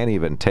skin and can't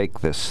even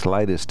take the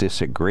slightest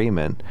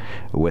disagreement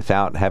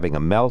without having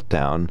a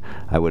meltdown.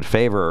 I would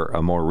favor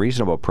a more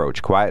reasonable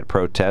approach, quiet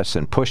protests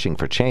and pushing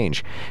for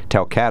change.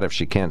 Tell Kat if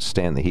she can't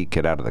stand the heat,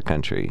 get out of the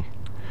country.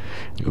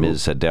 Ooh.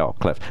 Ms. Adele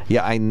Cliff.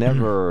 Yeah, I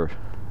never...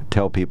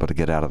 tell people to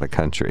get out of the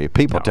country.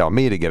 People tell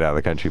me to get out of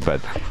the country,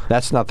 but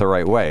that's not the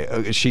right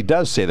way. She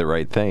does say the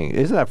right thing.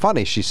 Isn't that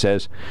funny? She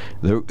says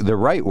the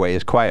right way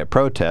is quiet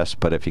protest,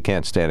 but if you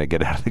can't stand it,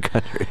 get out of the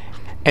country.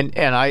 And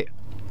I,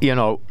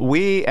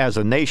 we as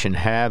a nation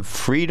have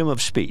freedom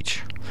of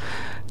speech.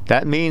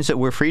 That means that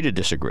we're free to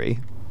disagree.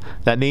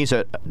 That means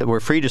that we're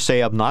free to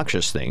say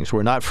obnoxious things.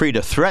 We're not free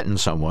to threaten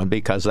someone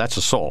because that's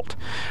assault.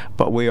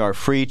 But we are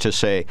free to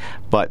say,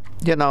 but,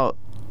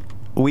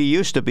 we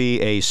used to be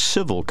a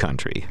civil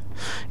country,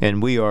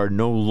 and we are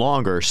no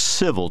longer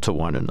civil to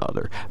one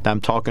another.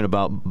 I'm talking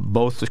about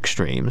both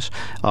extremes.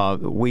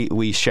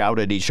 We shout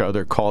at each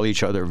other, call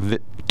each other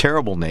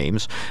terrible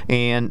names,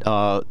 and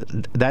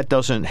that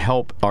doesn't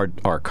help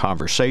our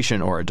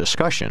conversation or our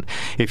discussion.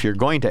 If you're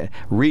going to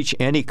reach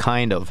any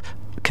kind of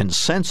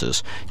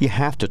consensus, you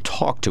have to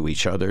talk to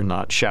each other,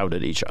 not shout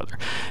at each other.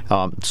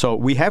 So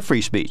we have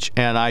free speech,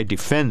 and I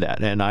defend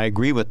that, and I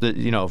agree with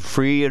the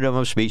freedom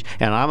of speech.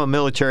 And I'm a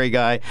military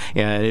guy,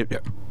 and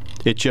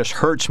it just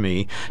hurts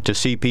me to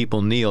see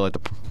people kneel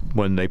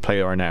when they play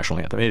our national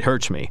anthem. It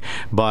hurts me,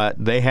 but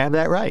they have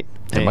that right.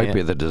 It might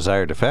be the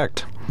desired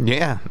effect.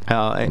 Yeah,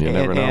 you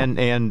never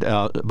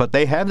know. But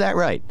they have that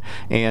right,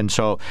 and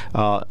so.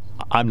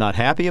 I'm not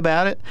happy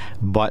about it,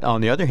 but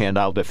on the other hand,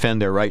 I'll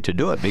defend their right to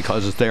do it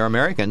because they're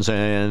Americans,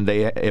 and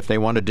if they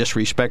want to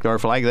disrespect our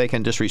flag, they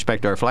can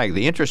disrespect our flag.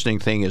 The interesting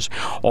thing is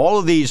all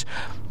of these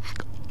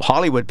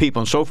Hollywood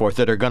people and so forth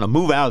that are going to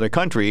move out of the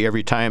country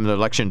every time the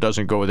election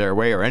doesn't go their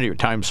way or any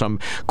time some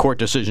court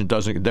decision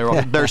doesn't,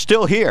 they're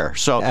still here.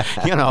 So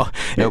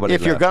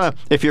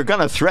if you're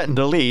gonna threaten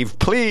to leave,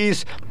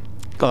 please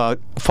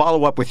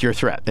follow up with your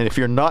threat, and if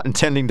you're not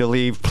intending to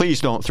leave, please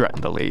don't threaten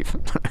to leave.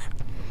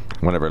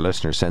 One of our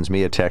listeners sends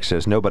me a text,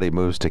 says, nobody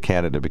moves to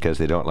Canada because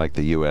they don't like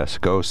the U.S.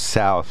 Go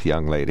south,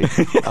 young lady.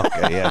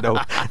 Okay, yeah,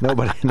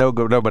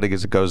 nobody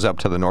goes up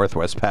to the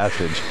Northwest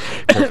Passage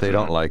because they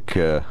don't like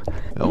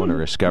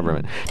onerous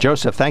government.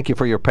 Joseph, thank you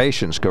for your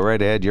patience. Go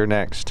right ahead. You're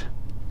next.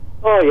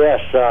 Oh, yes.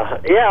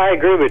 I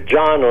agree with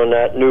John on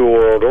that New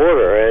World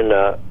Order. And,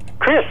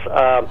 Chris,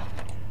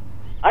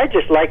 I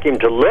just like him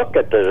to look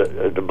at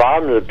the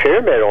bottom of the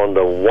pyramid on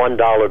the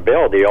 $1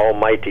 bill, the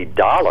almighty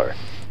dollar,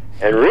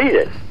 and read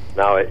it.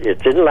 Now,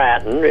 it's in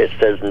Latin. It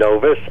says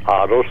Novus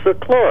Auto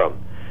Seclorum.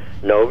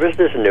 Novus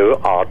is new,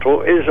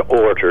 auto is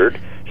ordered,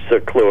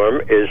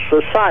 seclorum is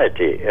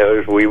society,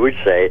 as we would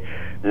say,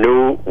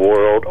 New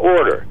World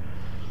Order.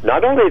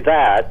 Not only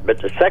that,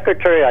 but the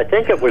Secretary, I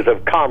think it was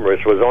of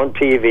Commerce, was on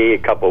TV a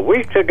couple of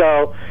weeks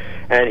ago,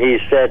 and he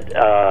said,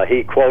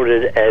 he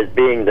quoted as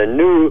being the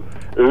new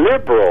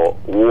liberal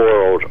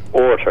world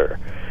order.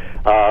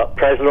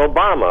 President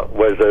Obama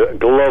was a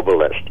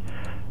globalist.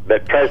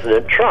 But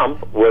President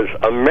Trump was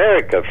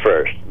America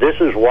first.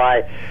 This is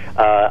why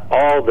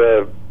all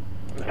the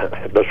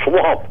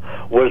swamp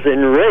was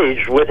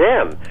enraged with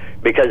him,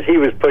 because he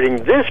was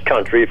putting this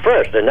country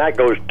first, and that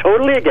goes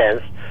totally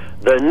against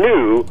the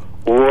New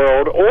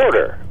World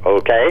Order.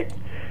 Okay?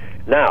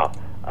 Now,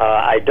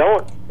 I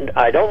don't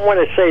want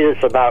to say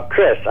this about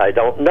Chris. I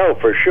don't know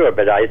for sure,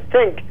 but I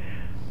think,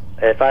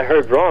 if I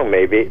heard wrong,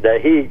 maybe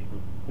that he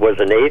was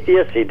an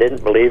atheist. He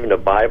didn't believe in the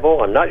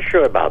Bible. I'm not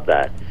sure about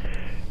that.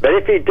 But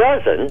if he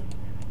doesn't,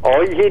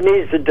 all he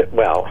needs to do,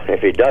 well,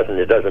 if he doesn't,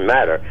 it doesn't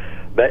matter.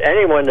 But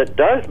anyone that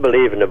does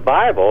believe in the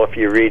Bible, if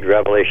you read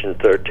Revelation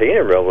 13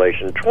 and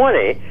Revelation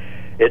 20,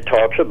 it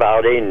talks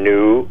about a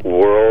new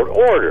world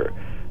order,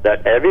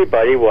 that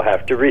everybody will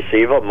have to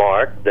receive a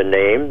mark, the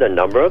name, the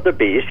number of the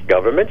beast,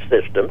 government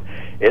system,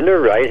 in their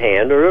right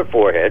hand or their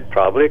forehead,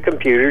 probably a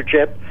computer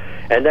chip,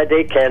 and that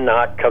they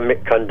cannot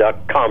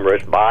conduct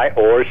commerce, buy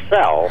or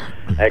sell,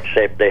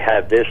 except they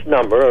have this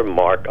number or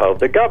mark of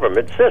the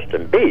government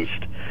system,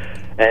 beast.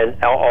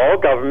 And all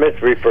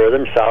governments refer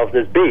themselves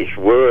as beasts.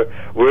 We're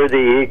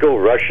the eagle,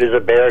 Russia's a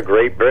bear,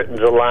 Great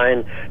Britain's a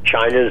lion,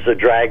 China's a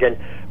dragon,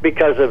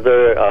 because of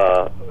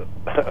their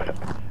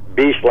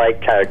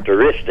beast-like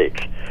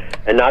characteristics.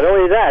 And not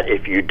only that,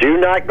 if you do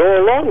not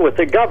go along with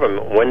the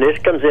government when this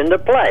comes into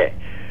play,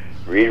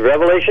 read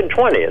Revelation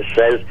 20, it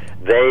says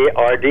they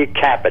are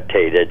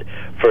decapitated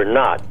for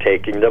not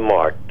taking the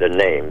mark, the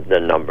name, the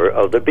number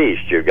of the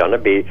beast. You're going to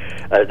be,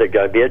 there's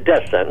going to be a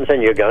death sentence,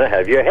 and you're going to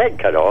have your head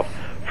cut off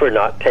for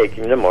not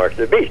taking the mark of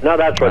the beast. Now,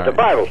 that's what the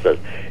Bible says.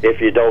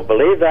 If you don't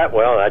believe that,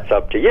 well, that's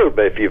up to you.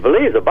 But if you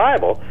believe the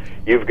Bible,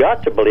 you've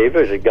got to believe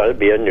there's going to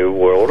be a new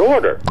world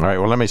order. All right,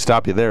 well, let me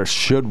stop you there.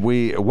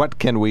 What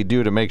can we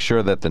do to make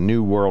sure that the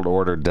new world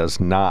order does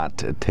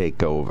not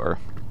take over?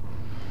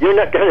 You're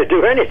not going to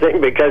do anything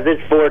because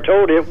it's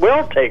foretold it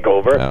will take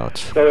over. No,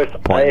 it's so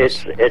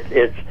pointless.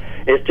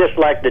 It's just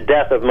like the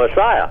death of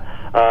Messiah.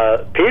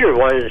 Peter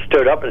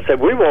stood up and said,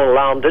 "We won't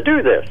allow him to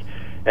do this."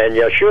 And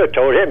Yeshua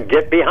told him,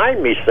 "Get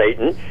behind me,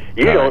 Satan.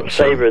 You don't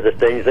savor the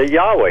things of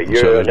Yahweh.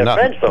 You're an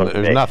offense on me."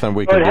 There's nothing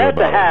we can do about it.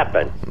 It had to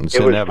happen. It's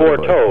it was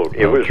inevitable. foretold.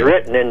 It was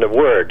written in the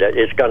Word that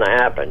it's going to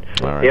happen.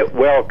 Right. It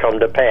will come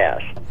to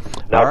pass.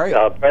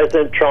 Now,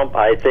 President Trump,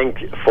 I think,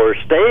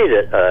 forestayed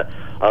it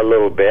a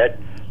little bit,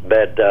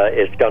 but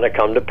it's going to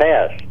come to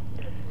pass.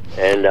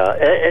 And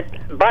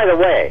by the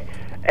way,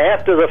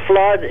 after the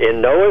flood in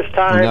Noah's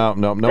time,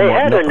 they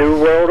had a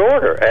new world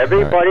order.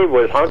 Everybody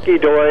was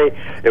hunky-dory.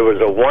 It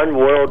was a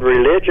one-world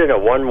religion, a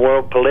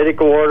one-world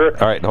political order.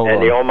 All right, hold on.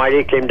 The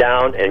Almighty came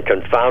down and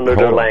confounded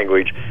their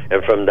language.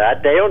 And from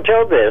that day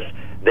until this,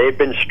 they've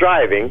been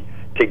striving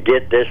to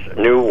get this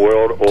new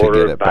world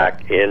order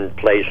back in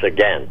place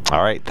again.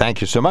 All right.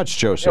 Thank you so much,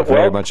 Joseph.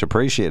 Very much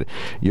appreciated.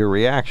 Your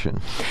reaction?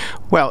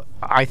 Well,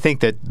 I think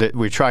that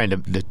we're trying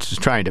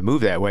to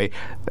move that way.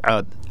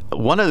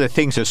 One of the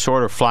things that's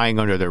sort of flying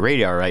under the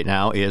radar right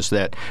now is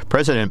that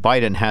President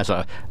Biden has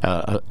a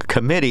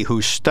committee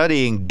who's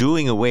studying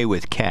doing away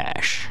with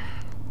cash.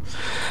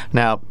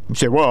 Now, you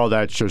say, well,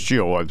 that's just,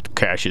 what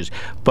cash is.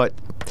 But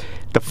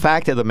the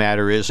fact of the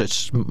matter is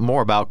it's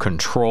more about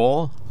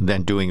control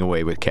than doing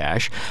away with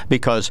cash,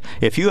 because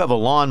if you have a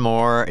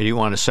lawnmower and you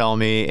want to sell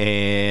me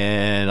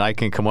and I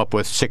can come up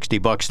with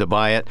 $60 to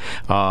buy it,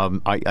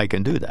 I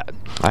can do that.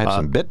 I have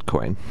some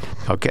Bitcoin.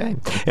 Okay.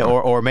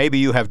 or maybe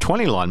you have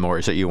 20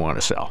 lawnmowers that you want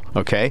to sell.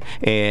 Okay.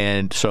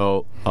 And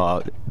so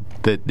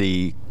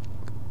the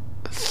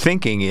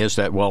thinking is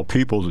that, well,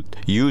 people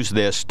use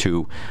this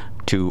to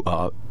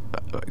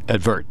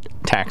avert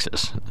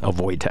taxes,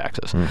 avoid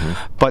taxes.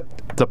 Mm-hmm. But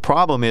the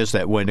problem is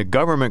that when the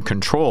government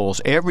controls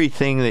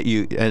everything that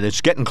and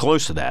it's getting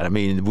close to that. I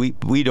mean,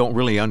 we don't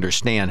really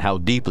understand how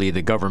deeply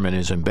the government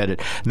is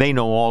embedded. They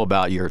know all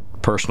about your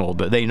personal,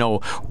 but they know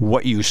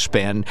what you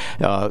spend.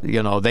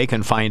 They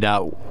can find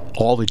out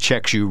all the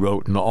checks you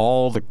wrote and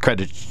all the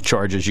credit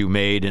charges you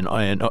made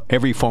and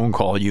every phone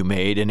call you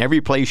made and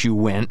every place you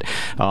went.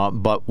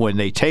 But when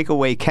they take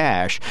away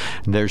cash,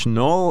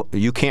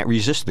 you can't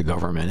resist the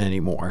government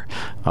anymore,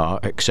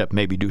 except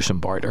maybe do some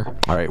barter.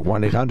 All right,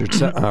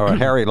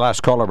 1-800. Harry,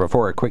 last caller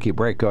before a quickie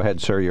break. Go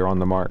ahead, sir. You're on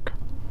the mark.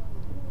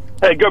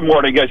 Hey, good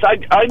morning, guys.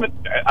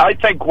 I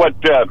think what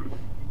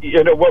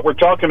we're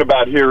talking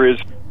about here is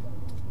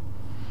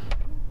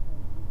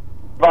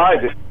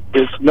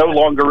is no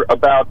longer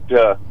about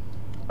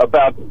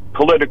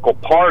political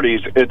parties.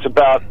 It's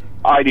about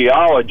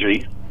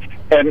ideology,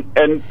 and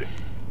in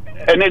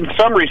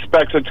some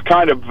respects, it's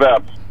kind of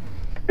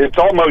it's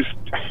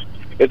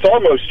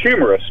almost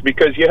humorous,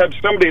 because you have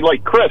somebody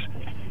like Chris,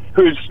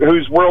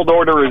 whose world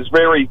order is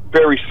very,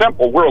 very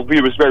simple.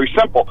 Worldview is very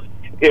simple.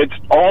 It's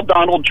all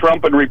Donald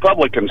Trump and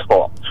Republicans'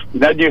 fault.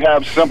 Then you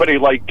have somebody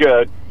like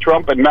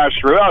Trump and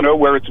Mastriano,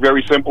 where it's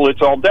very simple.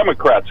 It's all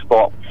Democrats'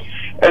 fault.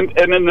 And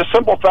in the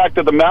simple fact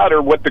of the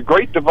matter, what the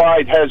Great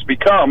Divide has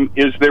become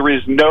is there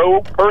is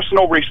no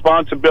personal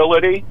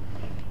responsibility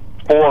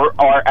for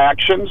our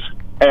actions,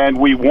 and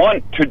we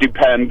want to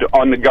depend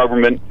on the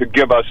government to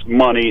give us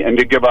money and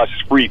to give us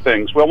free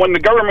things. Well, when the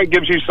government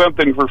gives you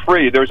something for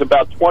free, there's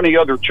about 20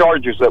 other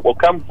charges that will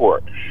come for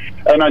it.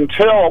 And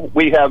until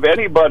we have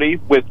anybody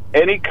with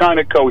any kind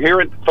of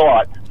coherent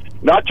thought,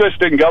 not just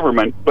in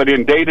government, but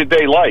in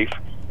day-to-day life,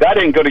 that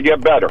ain't going to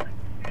get better.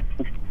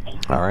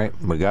 All right,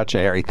 we got you,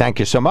 Harry. Thank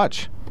you so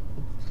much.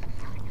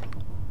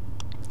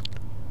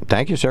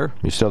 Thank you, sir.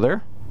 You still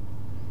there?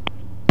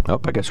 Oh,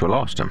 I guess we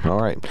lost him.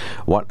 All right.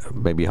 What?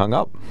 Maybe hung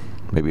up.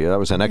 Maybe that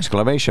was an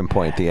exclamation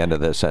point at the end of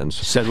the sentence.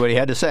 Said what he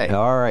had to say.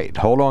 All right.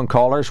 Hold on,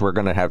 callers. We're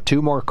going to have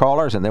 2 more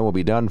callers, and then we'll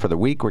be done for the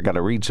week. We're going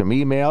to read some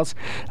emails,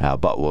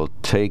 but we'll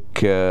take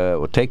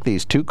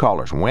these 2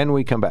 callers when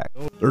we come back.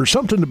 There's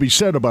something to be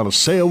said about a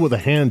sale with a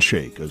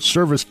handshake. A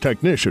service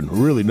technician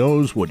who really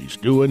knows what he's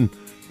doing.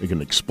 They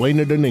can explain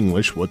it in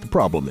English what the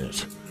problem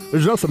is.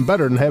 There's nothing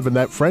better than having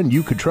that friend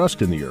you could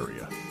trust in the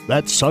area.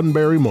 That's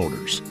Sunbury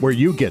Motors, where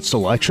you get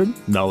selection,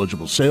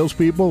 knowledgeable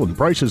salespeople, and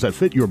prices that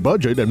fit your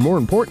budget, and more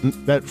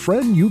important, that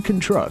friend you can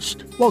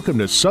trust. Welcome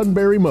to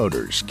Sunbury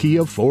Motors,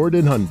 Kia, Ford,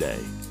 and Hyundai.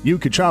 You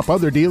could shop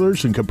other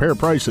dealers and compare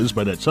prices,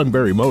 but at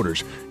Sunbury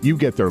Motors, you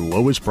get their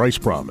lowest price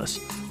promise.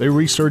 They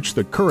research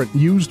the current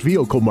used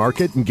vehicle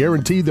market and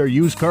guarantee their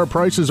used car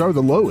prices are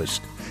the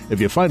lowest.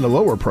 If you find a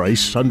lower price,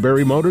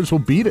 Sunbury Motors will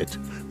beat it.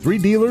 3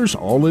 dealers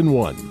all in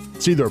one.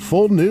 See their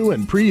full new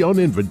and pre-owned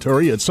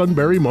inventory at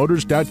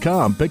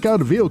sunburymotors.com. Pick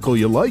out a vehicle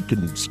you like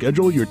and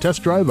schedule your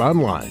test drive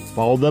online.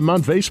 Follow them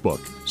on Facebook.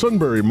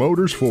 Sunbury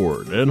Motors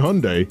Ford and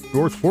Hyundai,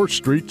 North 4th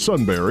Street,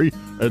 Sunbury,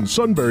 and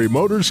Sunbury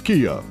Motors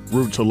Kia,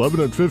 routes 11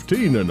 and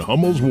 15 in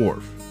Hummel's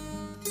Wharf.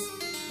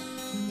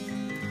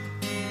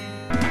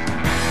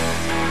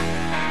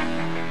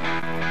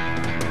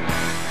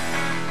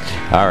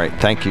 All right.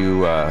 Thank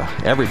you,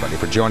 everybody,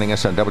 for joining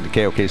us on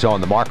WKOK's On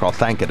the Mark. I'll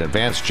thank in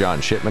advance John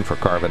Shipman for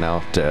carving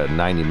out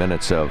 90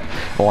 minutes of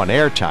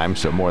on-air time,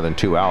 so more than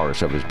 2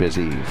 hours of his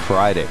busy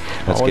Friday.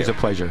 Always a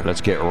pleasure.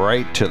 Let's get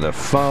right to the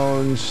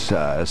phones.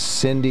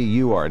 Cindy,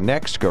 you are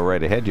next. Go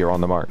right ahead. You're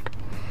on the mark.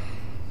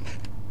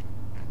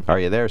 Are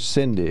you there,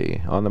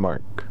 Cindy? On the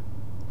mark.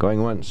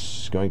 Going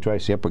once, going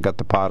twice. Yep, we got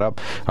the pot up.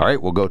 All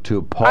right, we'll go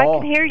to Paul. I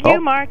can hear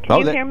you, Mark.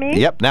 Can you hear me?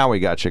 Yep, now we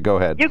got you. Go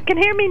ahead. You can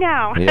hear me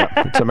now. Yep,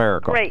 it's a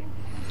miracle. Great.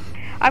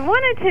 I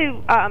wanted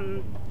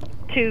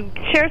to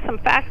share some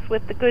facts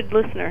with the good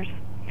listeners,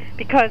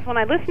 because when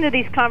I listen to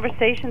these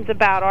conversations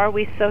about are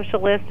we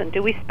socialists and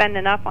do we spend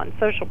enough on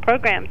social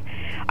programs,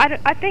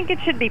 I think it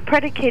should be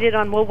predicated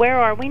on, well, where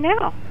are we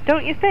now?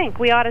 Don't you think?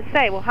 We ought to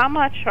say, well, how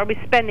much are we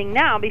spending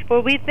now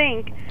before we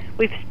think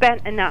we've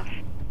spent enough?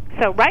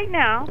 So right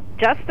now,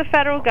 just the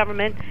federal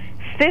government,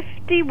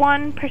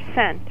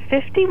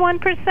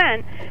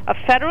 51% of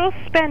federal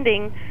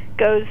spending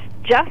goes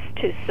just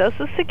to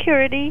Social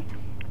Security,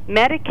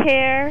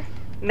 Medicare,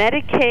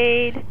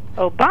 Medicaid,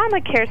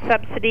 Obamacare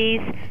subsidies,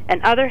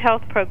 and other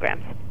health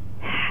programs.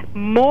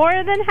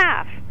 More than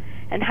half.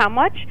 And how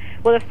much?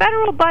 Well, the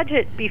federal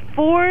budget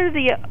before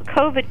the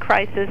COVID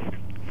crisis,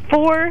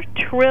 $4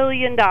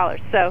 trillion.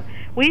 So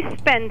we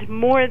spend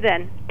more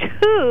than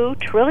 $2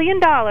 trillion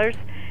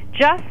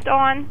just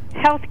on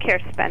health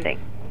care spending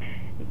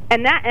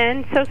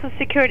and Social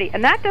Security.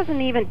 And that doesn't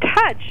even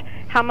touch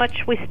how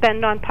much we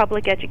spend on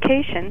public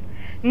education,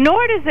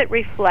 nor does it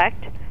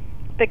reflect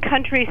the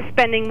country's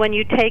spending when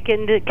you take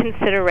into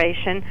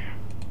consideration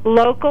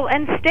local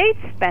and state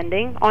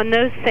spending on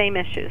those same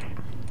issues.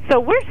 So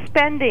we're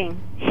spending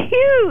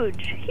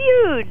huge,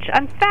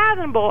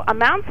 unfathomable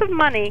amounts of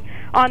money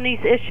on these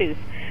issues.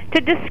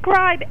 To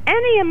describe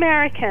any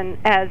American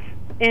as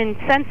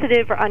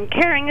insensitive or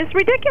uncaring is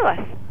ridiculous.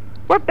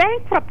 We're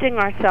bankrupting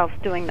ourselves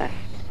doing this.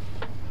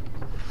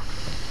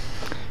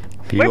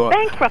 We're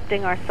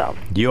bankrupting ourselves.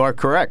 You are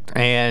correct.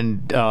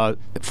 And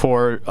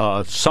for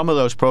some of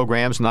those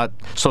programs, not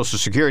Social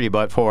Security,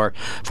 but for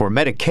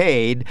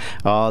Medicaid,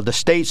 the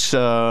states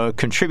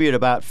contribute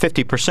about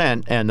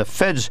 50%, and the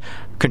feds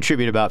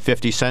contribute about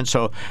 50 cents.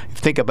 So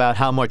think about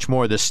how much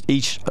more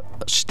each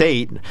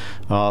state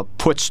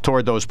puts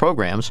toward those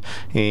programs,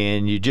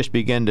 and you just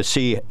begin to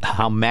see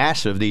how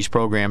massive these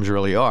programs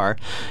really are.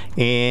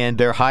 And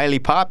they're highly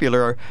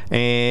popular,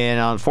 and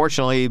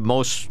unfortunately,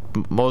 most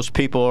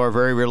people are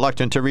very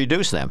reluctant to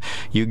reduce them.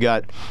 You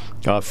got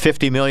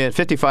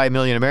 55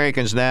 million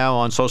Americans now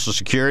on Social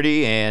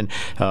Security, and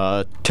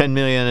 10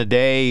 million a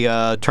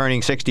day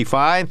turning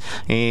 65.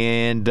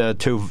 And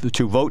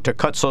to vote to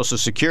cut Social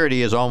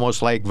Security is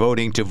almost like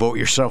voting to vote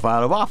yourself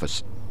out of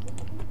office.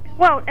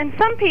 Well, and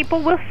some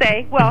people will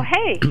say, well,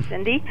 hey,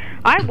 Cindy,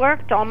 I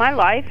worked all my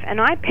life and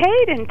I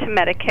paid into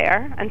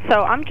Medicare, and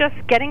so I'm just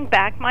getting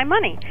back my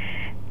money.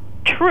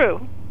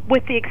 True,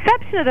 with the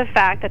exception of the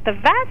fact that the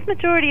vast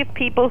majority of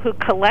people who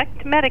collect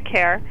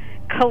Medicare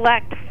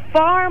collect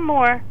far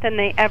more than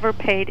they ever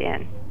paid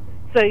in.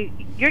 So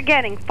you're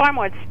getting far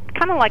more. It's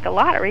kind of like a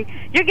lottery.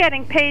 You're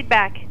getting paid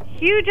back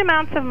huge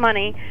amounts of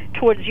money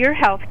towards your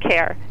health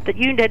care that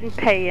you didn't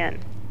pay in.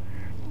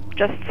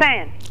 Just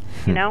saying.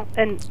 You know,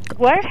 and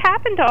what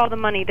happened to all the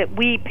money that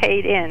we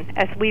paid in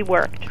as we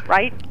worked,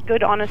 right?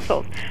 Good, honest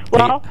souls.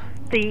 Well,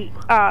 the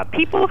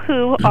people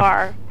who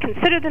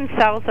consider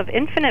themselves of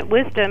infinite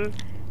wisdom,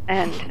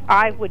 and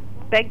I would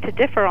beg to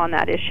differ on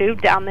that issue,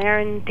 down there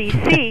in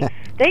D.C.,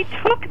 they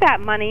took that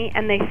money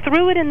and they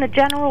threw it in the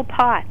general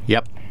pot.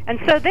 Yep.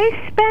 And so they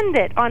spend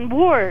it on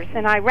wars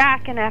in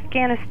Iraq and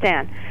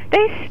Afghanistan.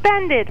 They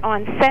spend it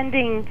on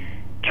sending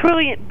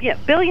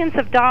billions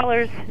of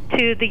dollars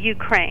to the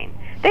Ukraine.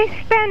 They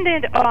spend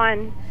it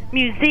on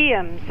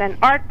museums and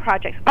art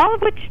projects, all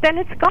of which then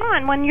it's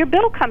gone when your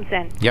bill comes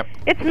in. Yep.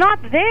 It's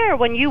not there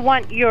when you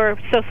want your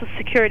Social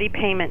Security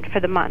payment for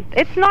the month.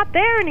 It's not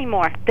there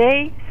anymore.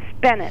 They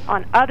spend it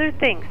on other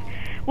things.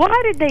 Why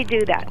did they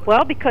do that?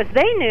 Well, because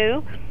they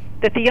knew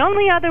that the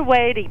only other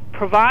way to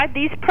provide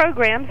these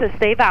programs, as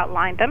they've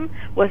outlined them,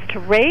 was to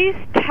raise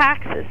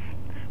taxes,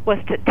 was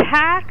to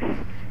tax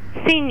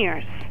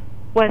seniors,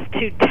 was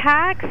to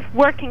tax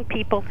working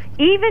people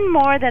even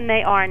more than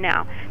they are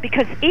now.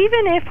 Because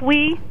even if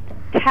we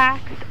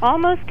taxed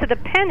almost to the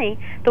penny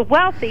the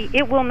wealthy,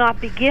 it will not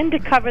begin to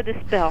cover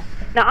this bill.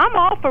 Now, I'm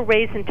all for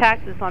raising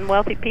taxes on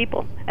wealthy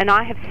people, and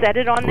I have said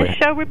it on this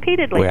show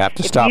repeatedly. We have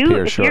to stop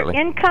here shortly. If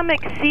your income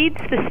exceeds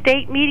the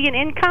state median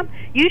income,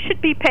 you should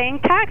be paying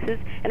taxes,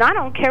 and I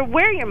don't care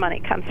where your money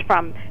comes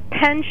from,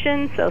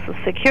 pension, Social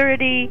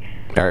Security,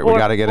 all right, we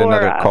got to get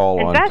another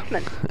call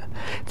investment.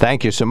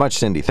 Thank you so much,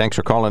 Cindy. Thanks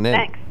for calling in.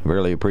 Thanks.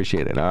 Really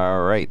appreciate it.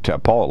 All right,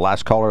 Paul,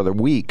 last caller of the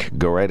week.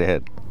 Go right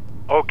ahead.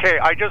 Okay,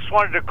 I just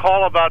wanted to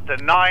call about the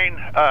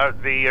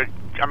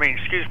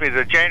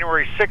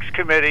January 6th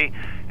committee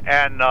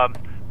and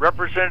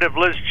Representative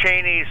Liz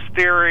Cheney's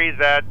theory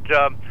that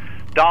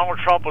Donald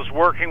Trump was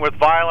working with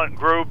violent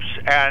groups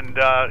and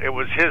it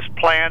was his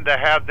plan to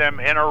have them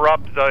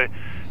interrupt the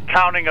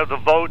counting of the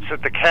votes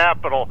at the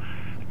Capitol.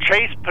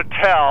 Chase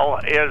Patel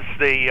is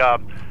the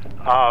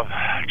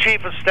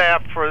chief of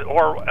staff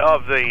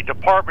of the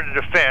Department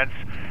of Defense,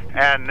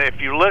 and if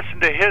you listen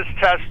to his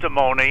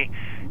testimony,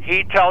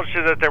 he tells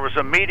you that there was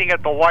a meeting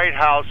at the White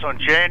House on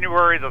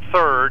January the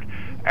 3rd,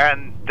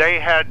 and they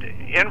had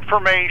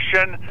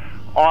information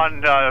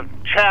on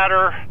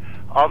chatter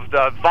of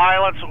the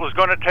violence that was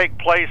going to take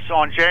place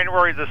on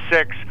January the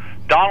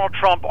 6th. Donald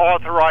Trump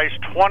authorized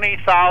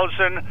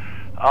 20,000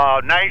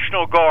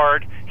 National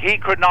Guard. He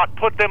could not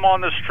put them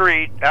on the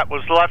street. That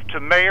was left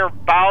to Mayor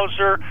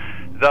Bowser,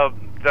 the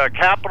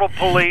Capitol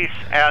Police,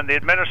 and the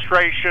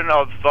administration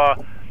of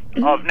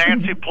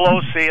Nancy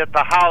Pelosi at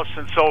the House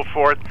and so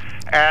forth.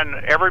 And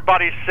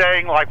everybody's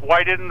saying, like,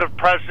 why didn't the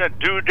president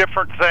do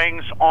different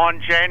things on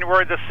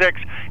January the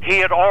 6th? He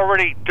had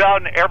already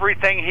done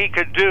everything he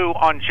could do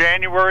on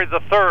January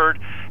the 3rd,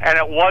 and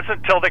it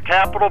wasn't until the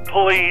Capitol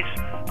Police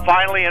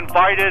finally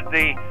invited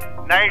the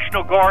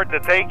National Guard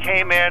that they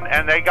came in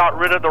and they got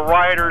rid of the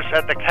rioters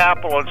at the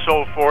Capitol and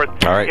so forth.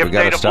 All right, if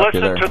they'd have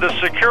listened to the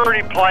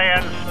security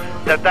plans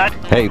that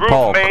hey, group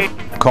Paul, made.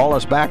 Call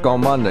us back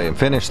on Monday and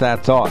finish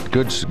that thought.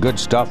 Good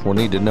stuff. We'll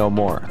need to know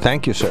more.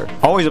 Thank you, sir.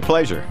 Always a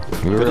pleasure.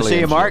 Good to see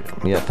you, Mark.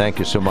 Yeah, thank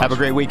you so much. Have a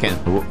great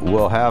weekend.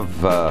 We'll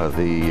have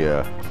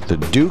the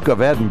Duke of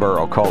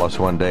Edinburgh call us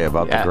one day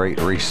about the Great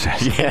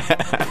Reset. Yeah.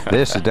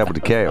 This is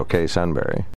WKOK Sunbury.